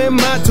flowing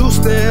my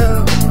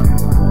two-step.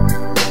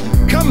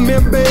 Come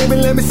here, baby,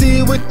 let me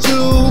see what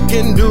you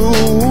can do.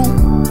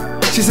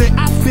 She said,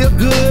 I feel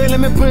good, let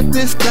me put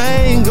this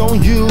thing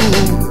on you.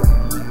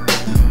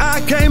 I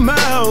came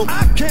out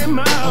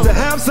to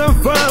have some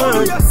fun.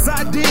 Oh, yes,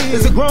 I did.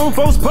 It's a grown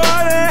folks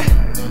party.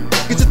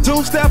 Get your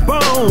two-step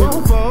on.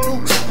 Grown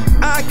folks.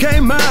 I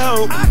came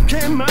out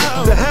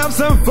to have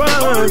some fun.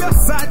 Oh,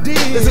 yes, I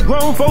did. It's a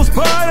grown folks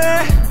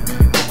party.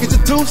 Get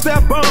your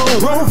two-step on.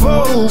 Grown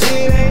folks.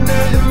 It ain't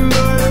nothing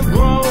but a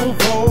grown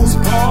folks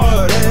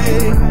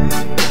party.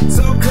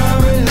 So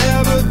come and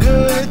have a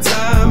good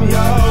time,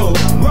 y'all.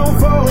 Grown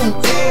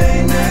folks. It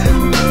ain't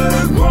nothing but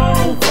a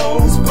grown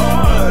folks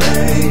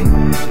party.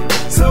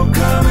 So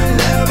come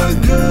and have a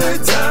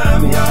good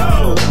time,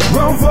 y'all.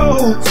 Grown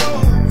folks.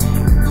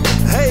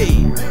 Hey,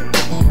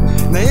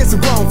 now it's a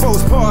grown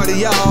folks party,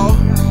 y'all.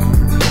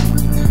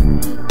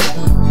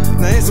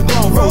 Now it's a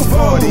grown folks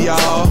party,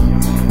 y'all.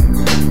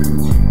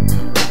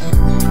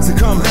 So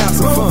come have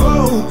some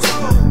fun.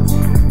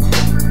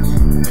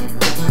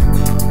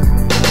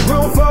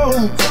 Grown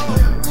folks.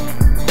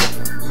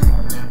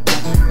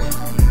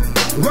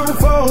 Grown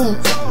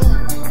folks.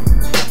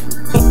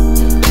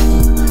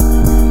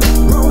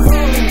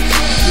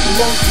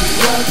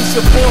 It's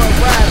your boy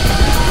Ryder,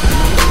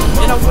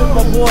 and I'm with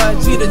my boy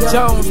Gita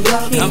Jones, the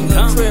king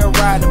of trail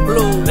riding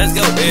blues. Let's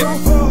go, baby.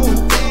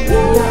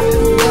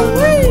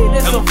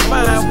 There's some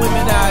fine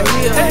women out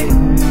here. Hey.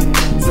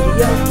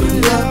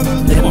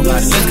 Come on,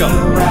 guys, let's go.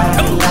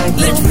 Come on,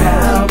 let's go.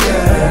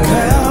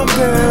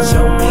 Cowgirl,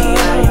 show me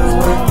how you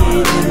work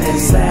it in that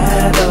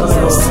saddle.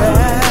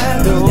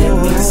 Let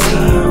me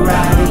see you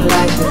riding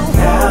like a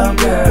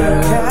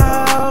cowgirl.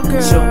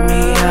 Show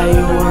me how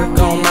you work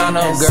on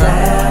my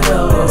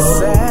saddle.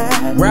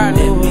 Let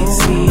me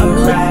see you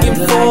riding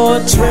like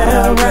a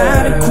trail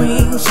rider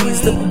queen. She's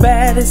the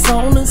baddest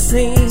on the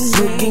scene,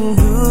 looking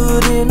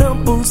good in her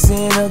boots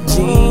and her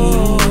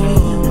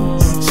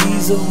jeans.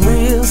 She's a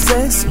real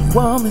sexy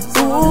woman.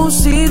 Ooh,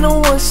 she know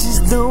what she's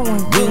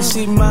doing when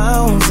she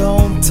mounts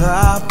on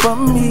top of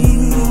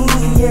me.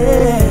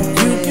 Yeah,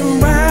 you can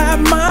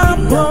ride my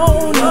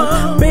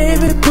pony,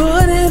 baby,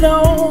 put it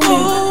on me.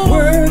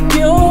 Work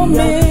your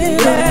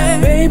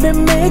middle, baby,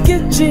 make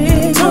it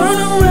jig. Turn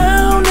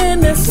around in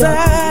the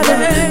side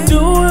and do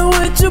it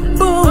with your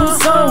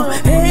boots on.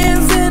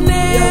 Hands in the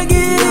air,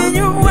 get in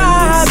your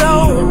ride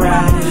on.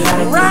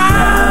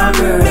 Ride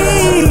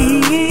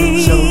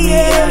me. Show me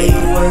how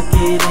you work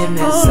it in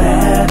the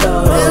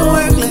saddle.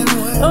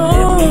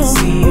 Let me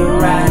see you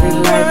riding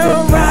like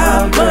a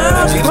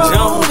cowgirl. Gita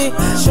Jones,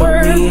 Show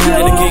me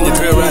how the king of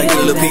trail ride, get a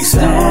little piece.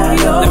 Let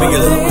me get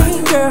a little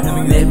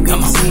ride.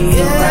 Come on.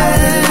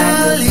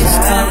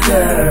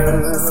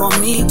 For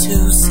me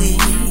to see.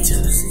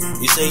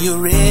 You say you're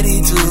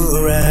ready to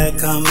ride,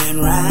 come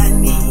and ride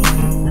me.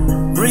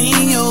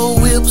 Bring your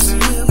whips,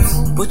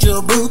 put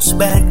your boots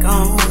back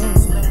on.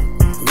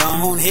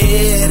 Go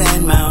ahead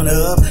and mount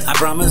up. I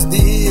promise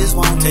this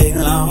won't take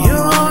long.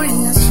 You're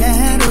in the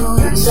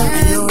shadows,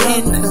 you're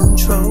in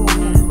control.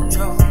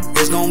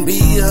 It's gonna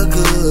be a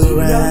good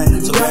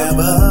ride, so grab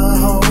a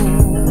hold.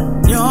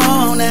 You're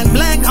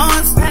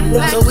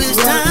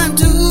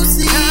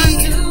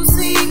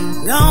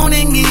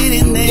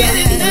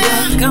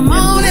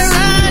on and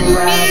ride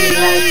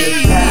me.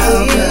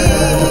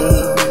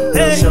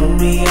 Show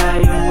me how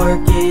you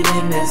work it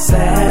in that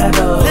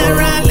saddle. Let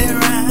ride.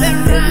 Let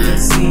me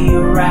see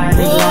you ride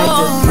it like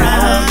a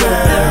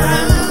cowgirl.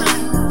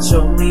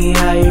 Show me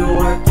how you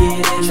work it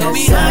in that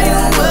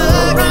saddle.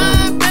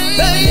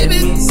 Let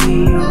me see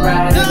you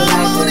ride it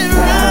like a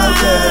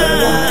cowgirl.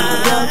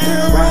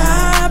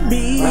 Ride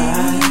me.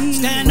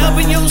 Stand up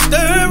in your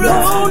stirrup.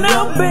 Come on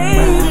now,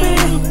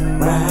 baby.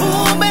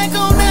 Pull back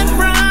on that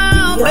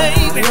brown,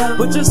 baby.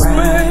 Put your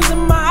spurs in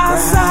my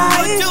side.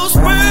 Put your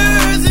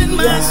spurs in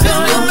my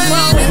shoulder,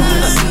 baby.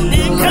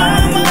 And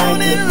come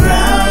on and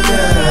ride.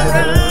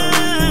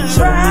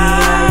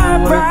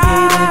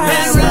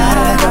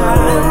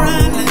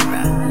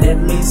 Let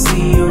me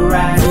see you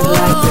ride it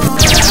like a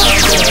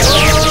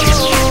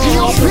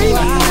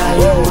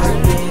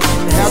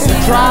Have you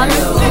tried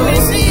it? Let me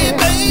see it,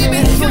 baby.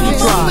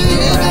 Come on,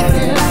 baby.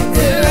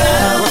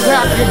 What's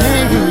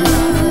happening?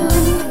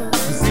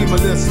 You seem a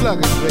little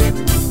sluggish,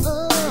 baby.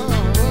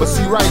 But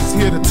see, Right's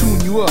here to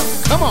tune you up.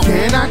 Come on.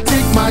 Can I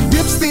take my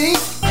dipstick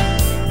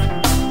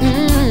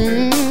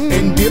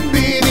and dip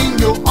it in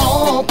your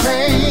all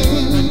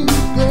pain?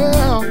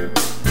 Girl,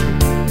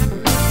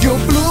 your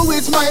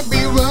fluids might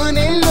be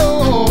running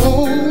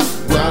low.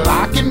 Well,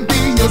 I can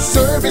be your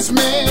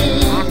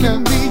serviceman. I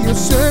can be your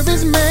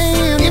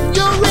serviceman. If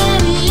your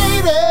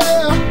radiator,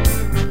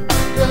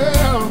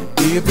 girl,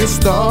 if it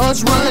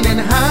starts running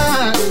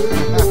high,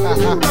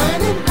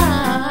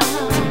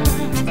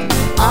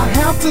 I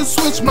have to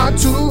switch my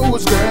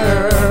tools,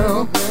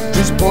 girl.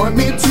 Just point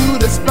me to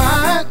the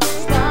spot.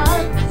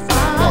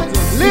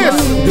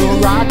 Listen, the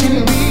rock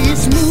can be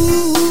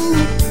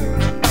smooth.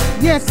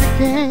 Yes, it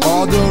can.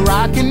 Or the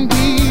rock can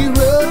be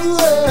rough.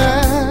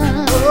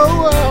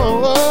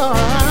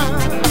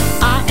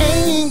 I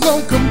ain't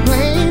gon'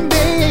 complain,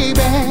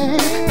 baby,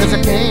 'cause I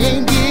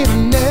can't get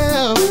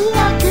enough.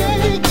 I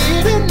can't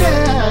get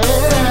enough.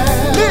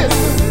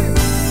 Listen,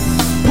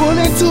 pull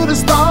it to the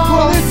start.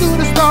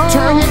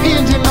 Turn your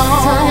engine on.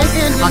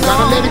 I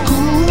gotta let it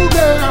cool,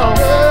 girl,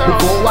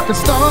 before I can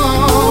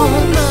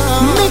start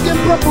making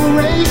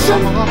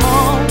preparation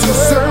to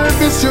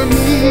service your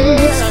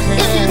needs.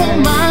 If you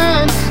don't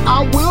mind, I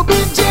will be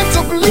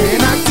gentle, please.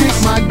 Can I take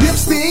my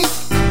dipstick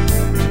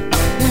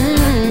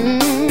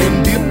and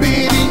dip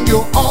it in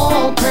your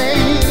all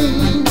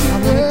pain?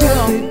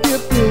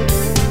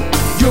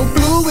 Your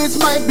fluids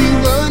might be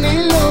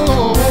running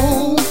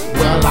low.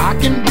 Well, I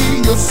can be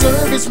your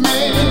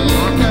serviceman.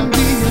 I can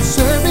be your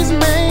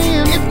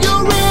serviceman. If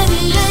you're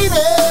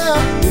radiator,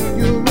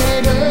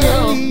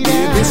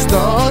 if it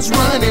starts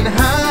running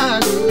high,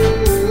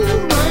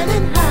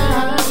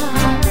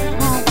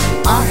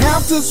 I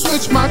have to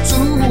switch my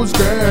tools,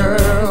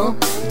 girl.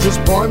 Just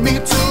point me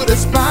to the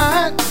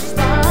spot.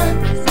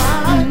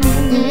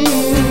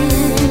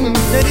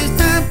 That it's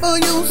time for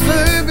your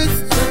service,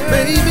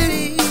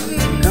 baby.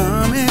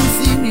 Come and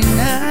see me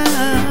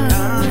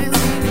now.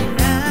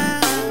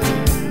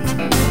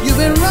 You've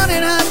been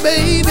running out,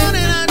 baby.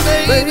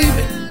 Baby,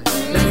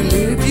 let me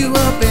lift you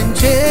up and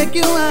check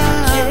you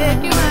out.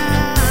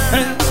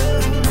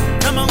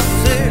 Come on,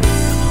 sir.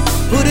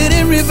 Put it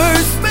in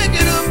reverse. Back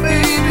it up,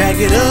 baby. Back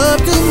it up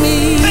to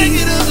me. Back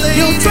it up, lady.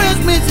 Your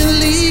transmission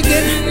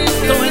leaking,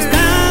 so it's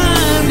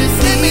time to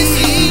see. Let me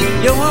see.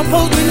 Your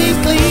upholstery needs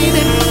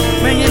cleaning.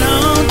 Bring it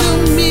on to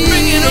me.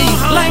 Bring it on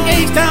home. Like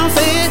H-Town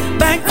said,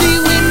 backseat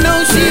with no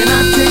shit. Can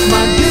I take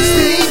my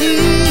dipstick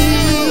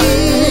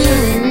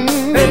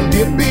and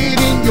dip it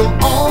in your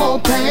all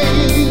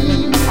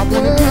pain? I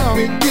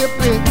wanna dip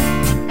it.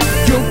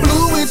 Your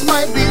fluids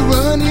might be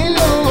running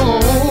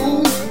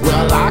low.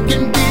 Well, I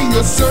can be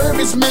your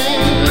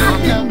serviceman. I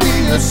can be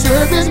your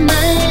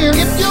serviceman.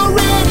 If you're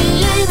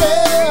radiator,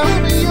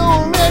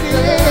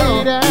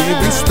 if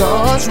it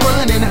starts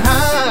running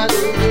high,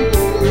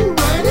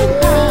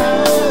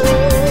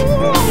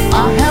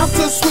 I have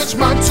to switch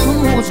my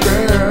tools,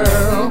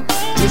 girl.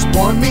 Just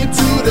point me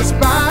to the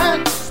spot.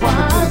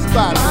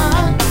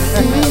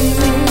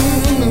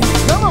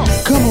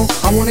 Come on,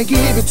 I wanna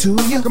give it to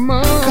you. Come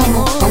on,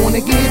 I wanna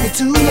give it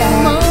to ya.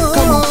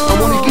 Come on, I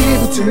wanna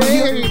give it to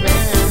you,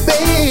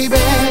 baby.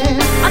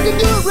 I can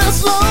do it real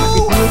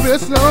slow. I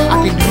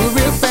can do it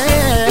real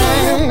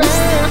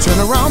fast. Turn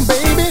around,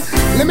 baby.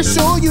 Let me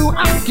show you I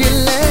can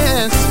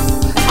last.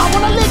 I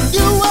wanna lick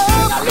you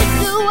up.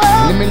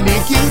 Let me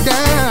lick you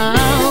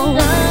down.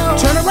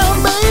 Turn around,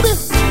 baby.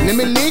 Let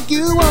me lick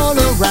you all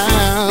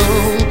around.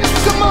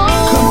 Come on,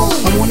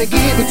 I wanna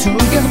give it to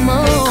you. Come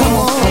on,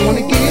 I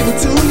wanna give it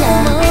to ya.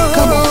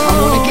 Come on, I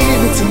wanna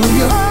give it to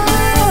you.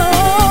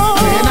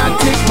 Can I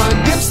take my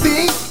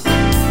dipstick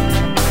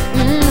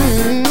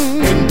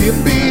and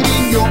dip it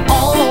in your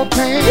all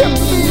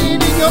pain?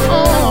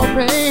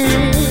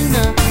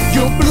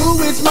 Your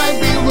fluids might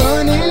be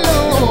running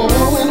low.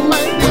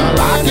 Well,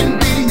 I can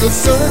be your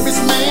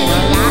serviceman.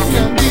 I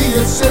can be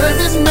your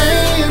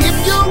serviceman. If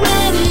you're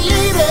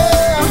radiator,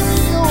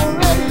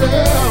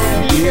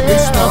 if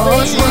it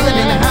starts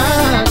running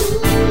high,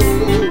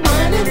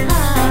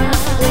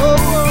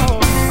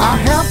 I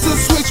have to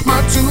switch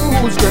my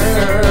tools,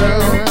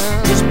 girl.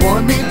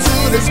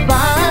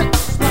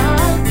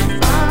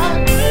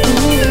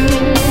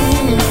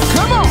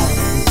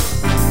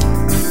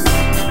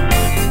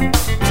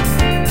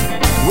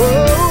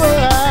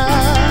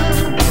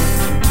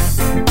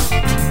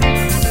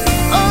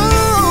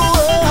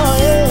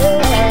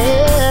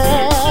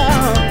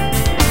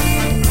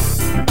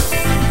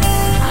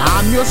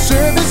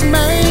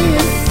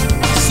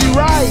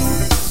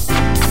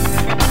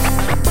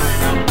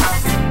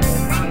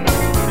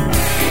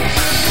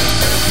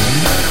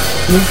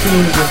 This is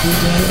a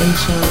DJ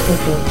A-Sean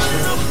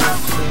production.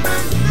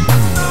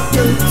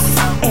 Dukes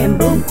and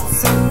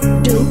boots,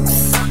 dukes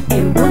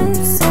and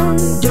boots,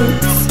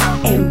 dukes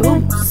and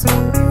boots.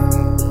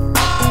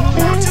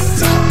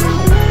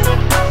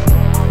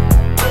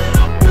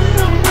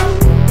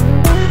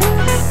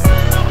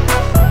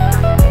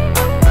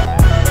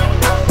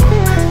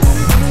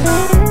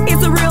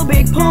 It's a real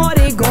big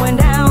party going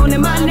down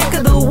in my neck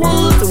of the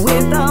woods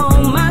with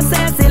all my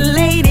sassy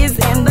ladies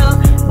and the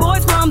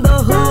boys from the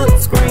hood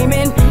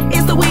screaming,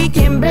 it's the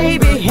weekend,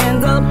 baby,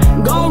 hands up,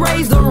 gon'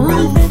 raise the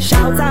roof,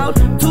 shouts out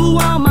to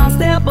all my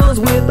steppers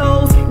with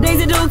those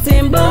Daisy Dukes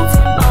and boots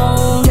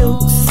on.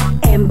 Dukes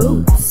and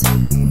boots,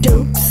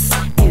 dukes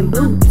and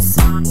boots,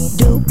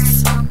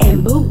 dukes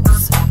and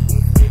boots,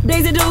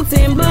 Daisy Dukes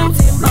and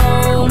boots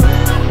on.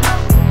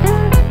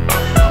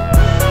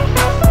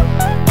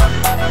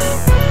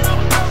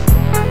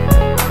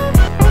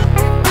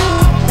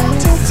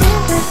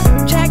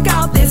 Check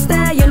out this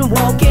stallion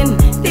walking,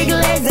 thick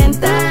legs and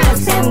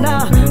thighs, and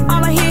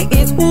all I hear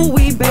is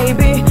ooh-wee,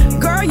 baby.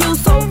 Girl, you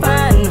so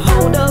fine.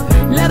 Hold up,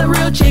 let a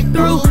real chick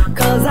through,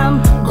 cause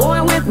I'm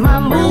going with my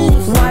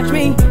moves. Watch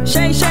me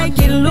shake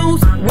it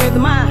loose with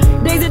my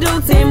Daisy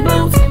Dukes and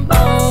boots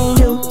on.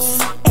 Dukes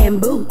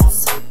and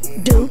boots,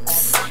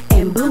 dukes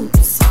and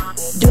boots,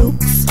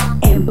 dukes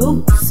and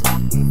boots,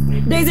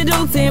 Daisy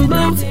Dukes and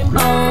boots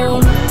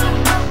on.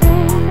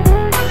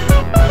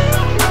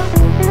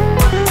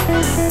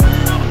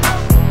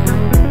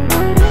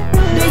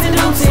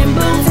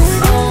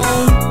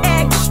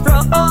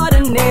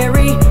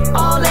 Extraordinary,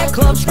 all that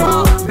club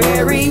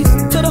strawberries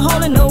to the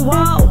hole in the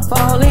wall,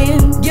 fall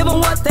in, give them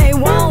what they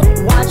want.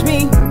 Watch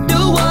me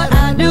do what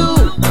I do,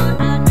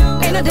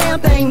 ain't a damn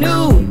thing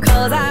new,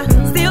 cause I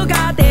still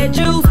got that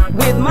juice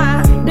with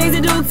my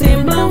Daisy Dukes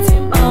and boots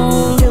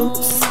on.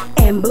 Dukes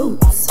and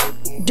boots,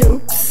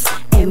 dukes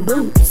and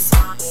boots,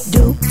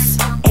 dukes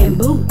and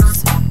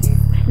boots,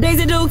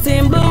 Daisy Dukes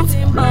and boots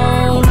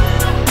on.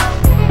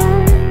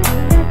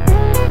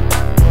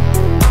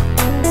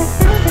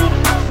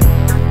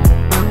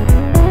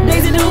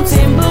 Daisy Dukes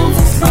and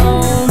boots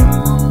on.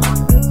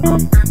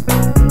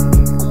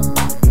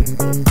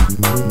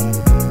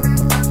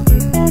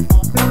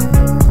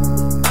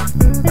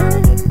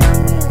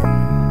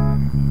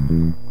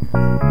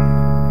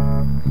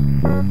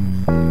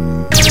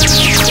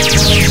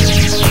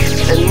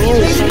 The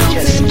music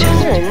just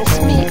turns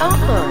me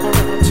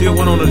on. Tier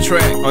 1 on the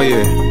track. Oh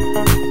yeah.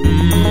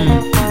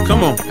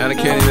 Come on,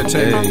 Allocated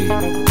Entertainment.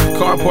 Hey.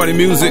 Car party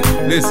music.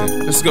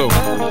 Listen, let's go.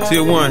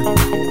 Tier 1.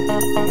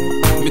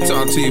 Let me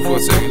talk to you for a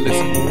second.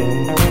 Listen.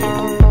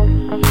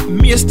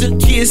 Mr.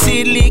 Kiss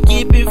it, lick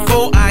it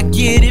before I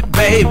get it,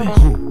 baby.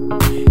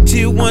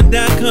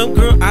 Tier1.com,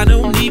 girl, I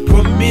don't need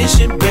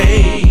permission,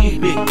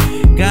 baby.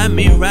 Got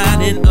me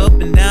riding up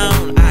and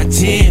down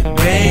I-10,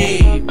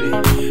 baby.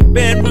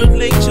 Bedrock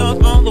Lake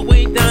Charles all the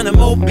way down to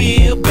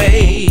Mobile,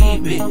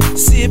 baby.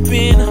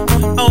 Sipping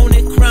on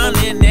it,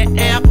 crowning that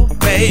apple,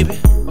 baby.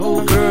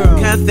 Oh, girl,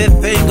 got that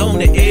thing on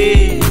the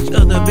edge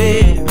of the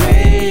bed,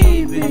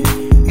 baby.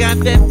 Got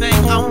that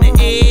thing on the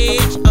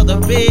edge of the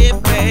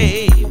bed,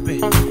 baby.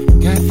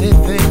 Got that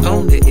thing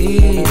on the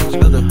edge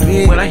of the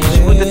bed. When I hit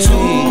you with the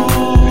two,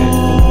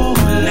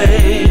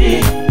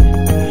 lady,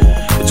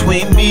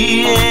 between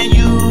me and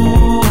you,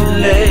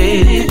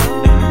 lady,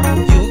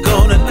 you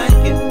gonna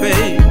like it,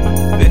 baby.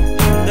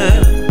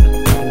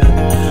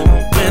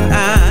 When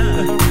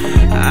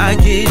I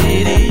get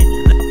it in,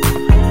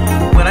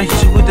 when I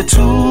hit you with the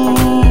two,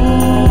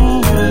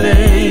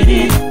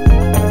 lady,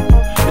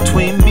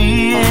 between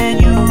me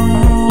and you,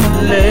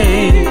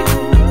 lady,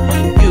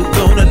 you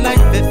gonna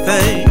like that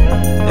thing.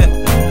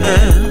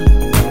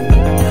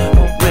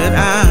 When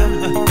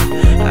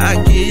I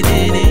get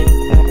it in,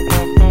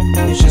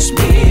 it's just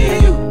me and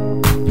you,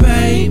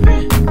 baby,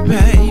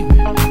 baby.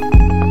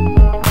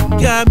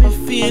 Got me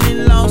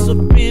feeling lost up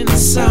in the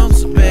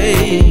sauce,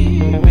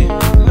 baby.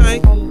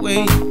 Like the way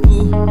you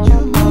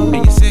move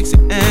and your sexy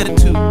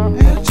attitude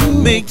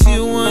makes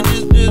you want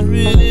just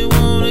really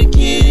wanna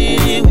get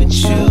it in with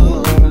you.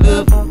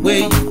 Love the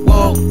way you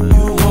walk,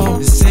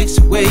 the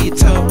sexy way you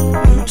talk,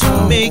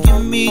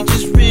 making me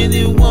just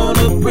really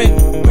wanna break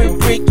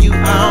you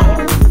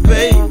out,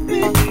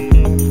 baby.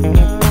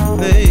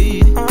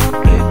 Lady,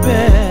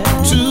 baby,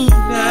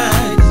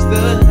 tonight is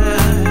the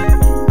night.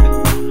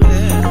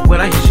 When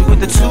I hit you with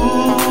the two,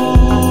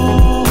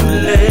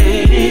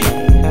 lady,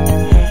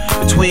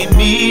 between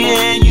me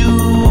and you,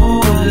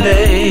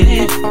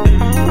 lady,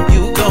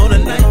 you gonna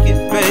like it,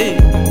 baby.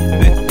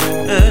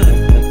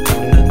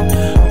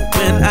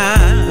 When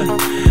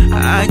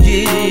I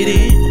get it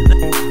in,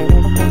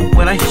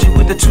 when I hit you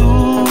with the two,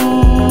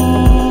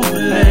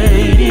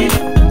 lady,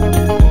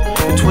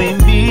 between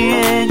me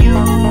and you,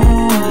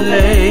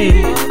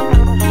 lady,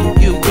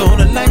 you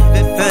gonna like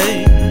that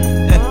thing.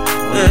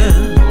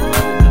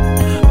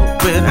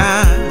 When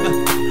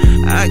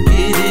I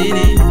get it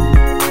in,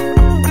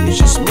 it's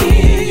just me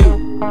and you.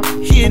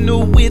 Hitting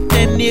her with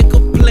that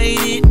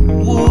nickel-plated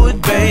wood,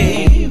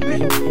 baby.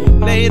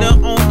 Later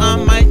on, I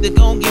might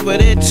gon' give her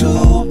that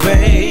too,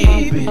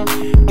 baby.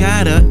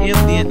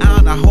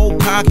 my whole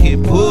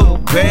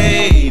pocketbook,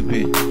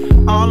 baby.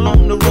 All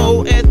on the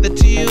road at the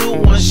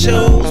TL1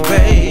 shows,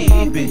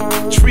 baby.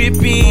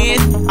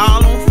 Tripping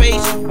all on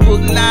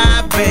Facebook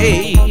Live,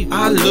 babe.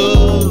 I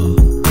love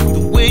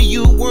the way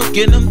you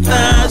working them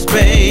thighs,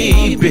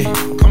 baby.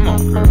 Come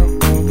on, girl.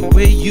 The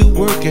way you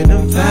working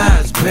them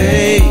thighs,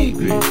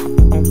 baby.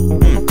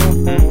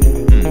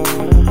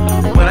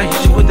 When I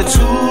hit you with the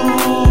two,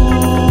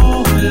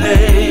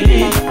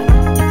 lady,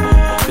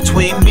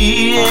 between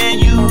me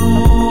and you,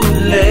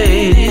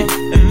 lady,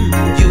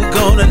 you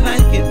gonna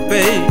like it,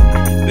 baby.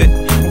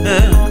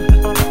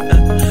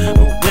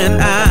 When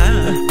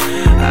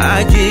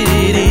I get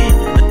it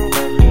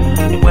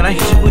in, when I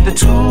hit you with the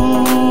two,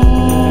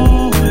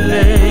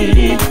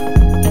 lady,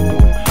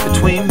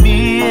 between me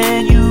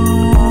and you,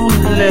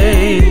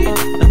 lady,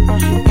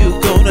 you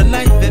gonna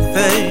like that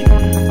thing.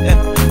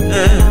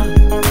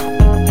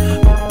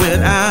 When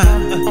I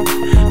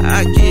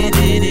get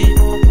it in,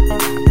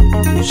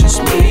 it's just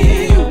me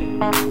and you.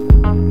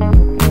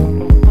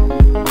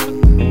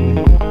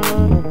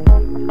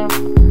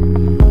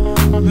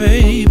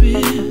 Baby,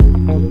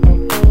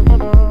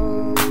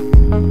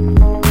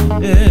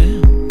 yeah,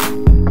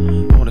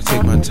 I wanna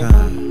take my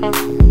time.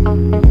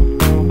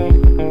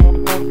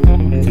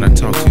 Can I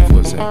talk to you for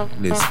a second?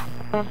 Listen.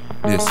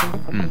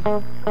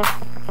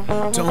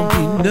 Don't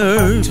be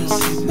nervous,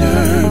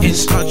 and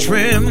start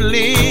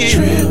trembling.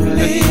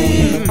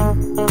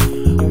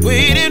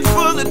 Waiting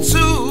for the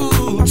two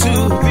to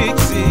fix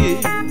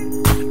it.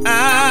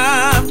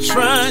 I'm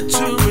trying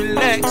to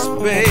relax,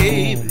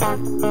 baby,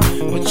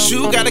 but you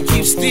gotta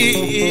keep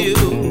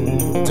still.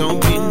 Don't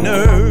be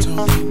nervous,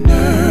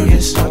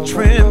 and start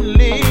trembling.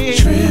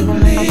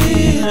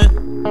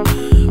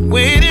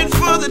 Waiting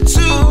for the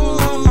two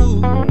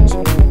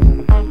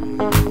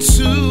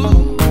to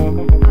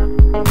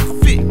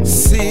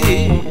fix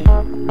it.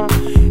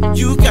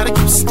 You gotta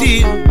keep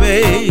still,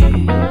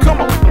 babe.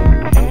 Come on.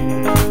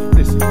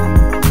 Listen.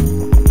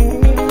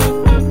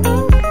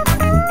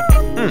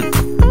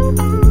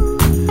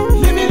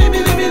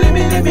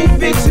 Let me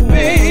fix it,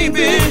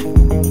 baby.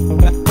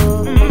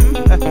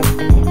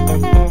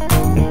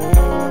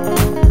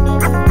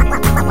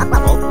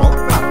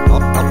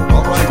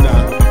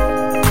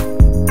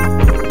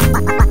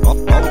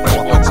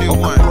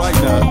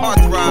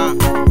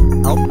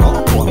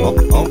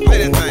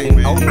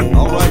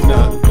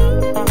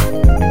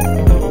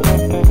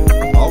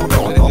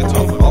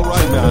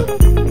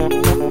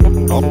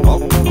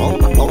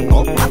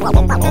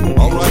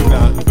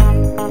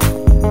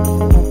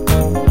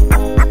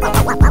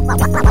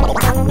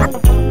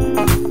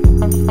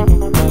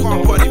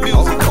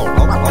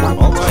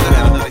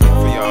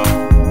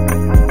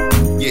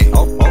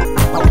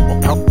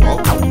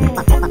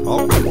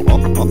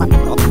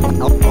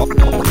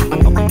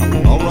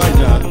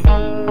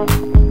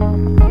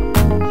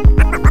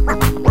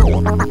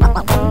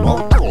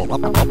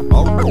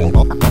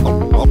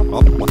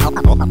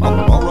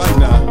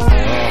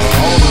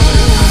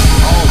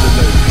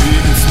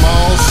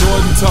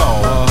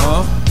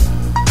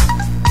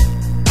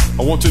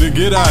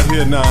 Get out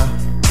here now.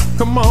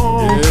 Come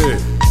on. Yeah.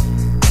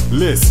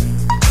 Listen.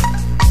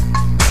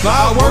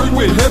 Now I work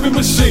with heavy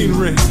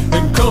machinery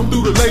and come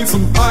through to lay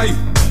some pipe.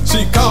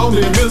 She called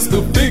me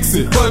Mr. Fix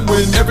It, but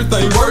when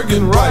everything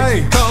working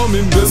right, call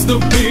me Mr.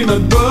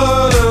 Peanut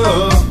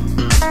Butter.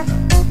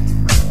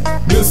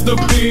 Mr.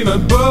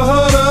 Peanut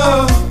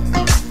Butter.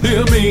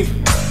 Hear me.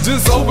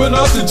 Just open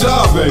up the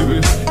jar,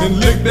 baby, and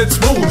lick that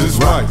spoon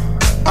just right.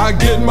 I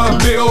get my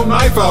big old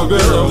knife out,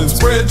 girl, and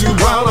spread you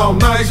out all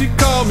night. She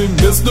call me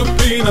Mr.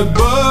 Peanut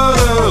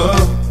Butter.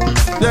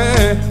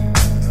 Yeah,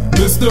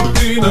 Mr.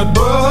 Peanut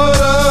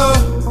Butter.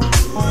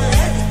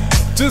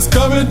 Just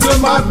come into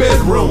my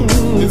bedroom,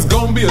 it's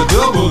gonna be a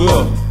double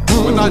up.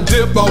 When I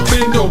dip off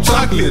in your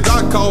chocolate,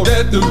 I call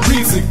that the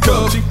Reese's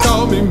cup. She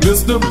call me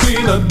Mr.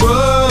 Peanut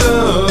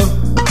Butter.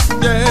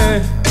 Yeah,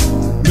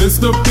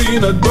 Mr.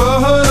 Peanut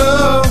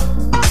Butter.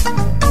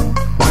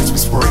 Watch me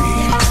spray.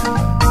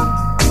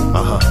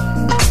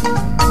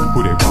 Who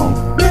they want?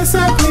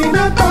 Mr.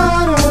 Peanut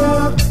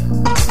Butter.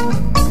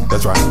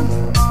 That's right.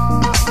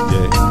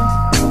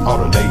 Yeah, all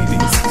the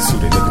ladies, that's who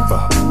they looking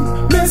for.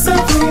 Mr.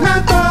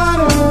 Peanut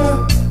Butter.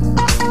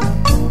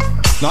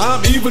 Now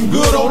I'm even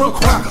good on a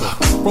cracker,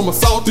 from a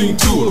saltine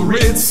to a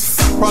Ritz.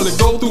 Probably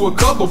go through a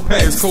couple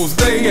packs, cause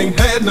they ain't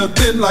had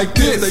nothing like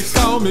this. They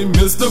call me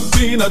Mr.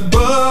 Peanut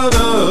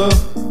Butter.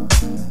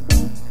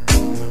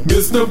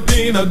 Mr.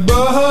 Peanut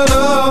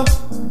Butter.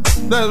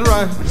 That's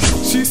right.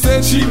 She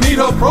said she need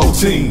her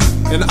protein,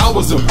 and I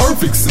was a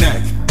perfect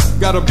snack.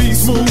 Gotta be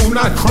smooth,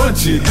 not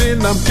crunchy.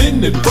 Then I'm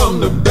hitting it from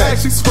the back.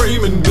 She's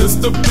screaming,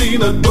 Mr.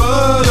 Peanut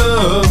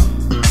Butter.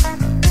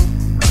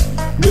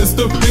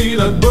 Mr.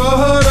 Peanut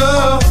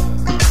Butter.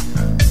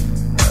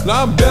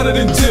 Now I'm better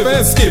than Tip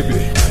and Skippy.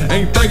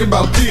 Ain't thinking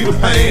about Peter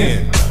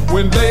Pan.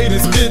 When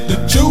ladies get to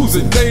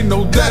choosing, they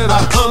know that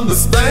I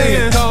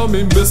understand. Call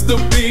me Mr.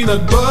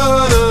 Peanut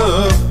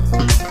Butter.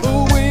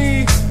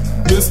 Ooh-wee,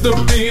 Mr.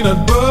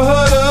 Peanut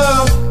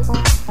Butter.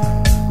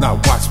 Now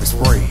watch me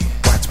spray.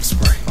 Watch me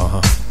spray.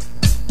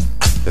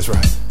 That's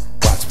right.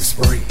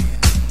 spread.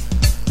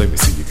 Let me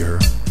see you, girl.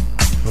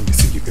 Let me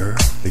see you, girl.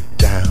 Lay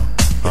down,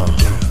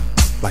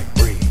 like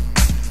bread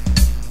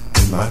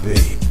in my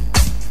bed.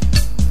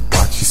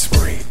 Watch you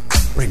spread.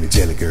 Bring the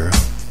jelly, girl.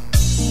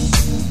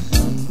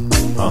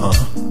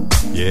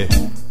 Yeah.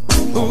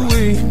 Ooh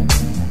wee.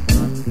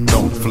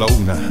 On the floor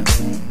now.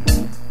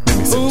 Let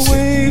me see you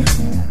shake.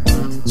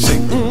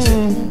 Shake that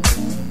jelly.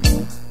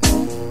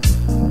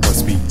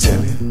 Must be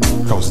jelly,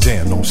 'cause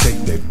jam don't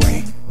shake that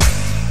way.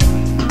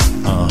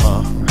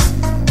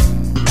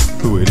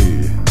 Who it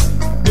is?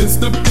 It's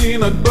the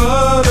peanut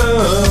butter.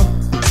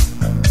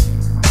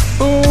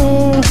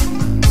 Ooh,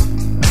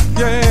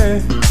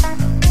 yeah.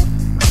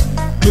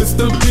 It's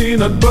the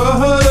peanut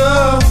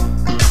butter.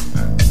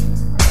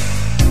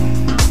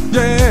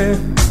 Yeah.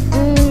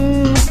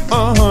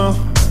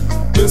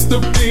 It's the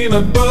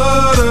peanut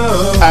butter.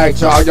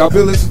 Alright, y'all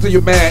been listening to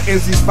your man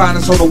NC's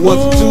Finest on the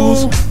ones and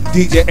twos.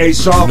 DJ A.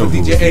 Sean for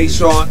DJ A.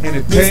 Sean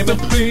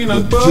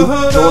Entertainment.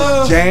 Juke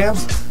Joint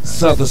Jams,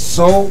 Southern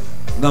Soul,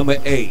 number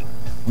 8.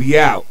 We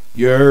out.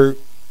 You heard?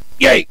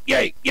 Yay,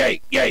 yay, yay,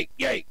 yay,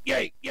 yay,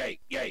 yay, yay,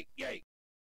 yay.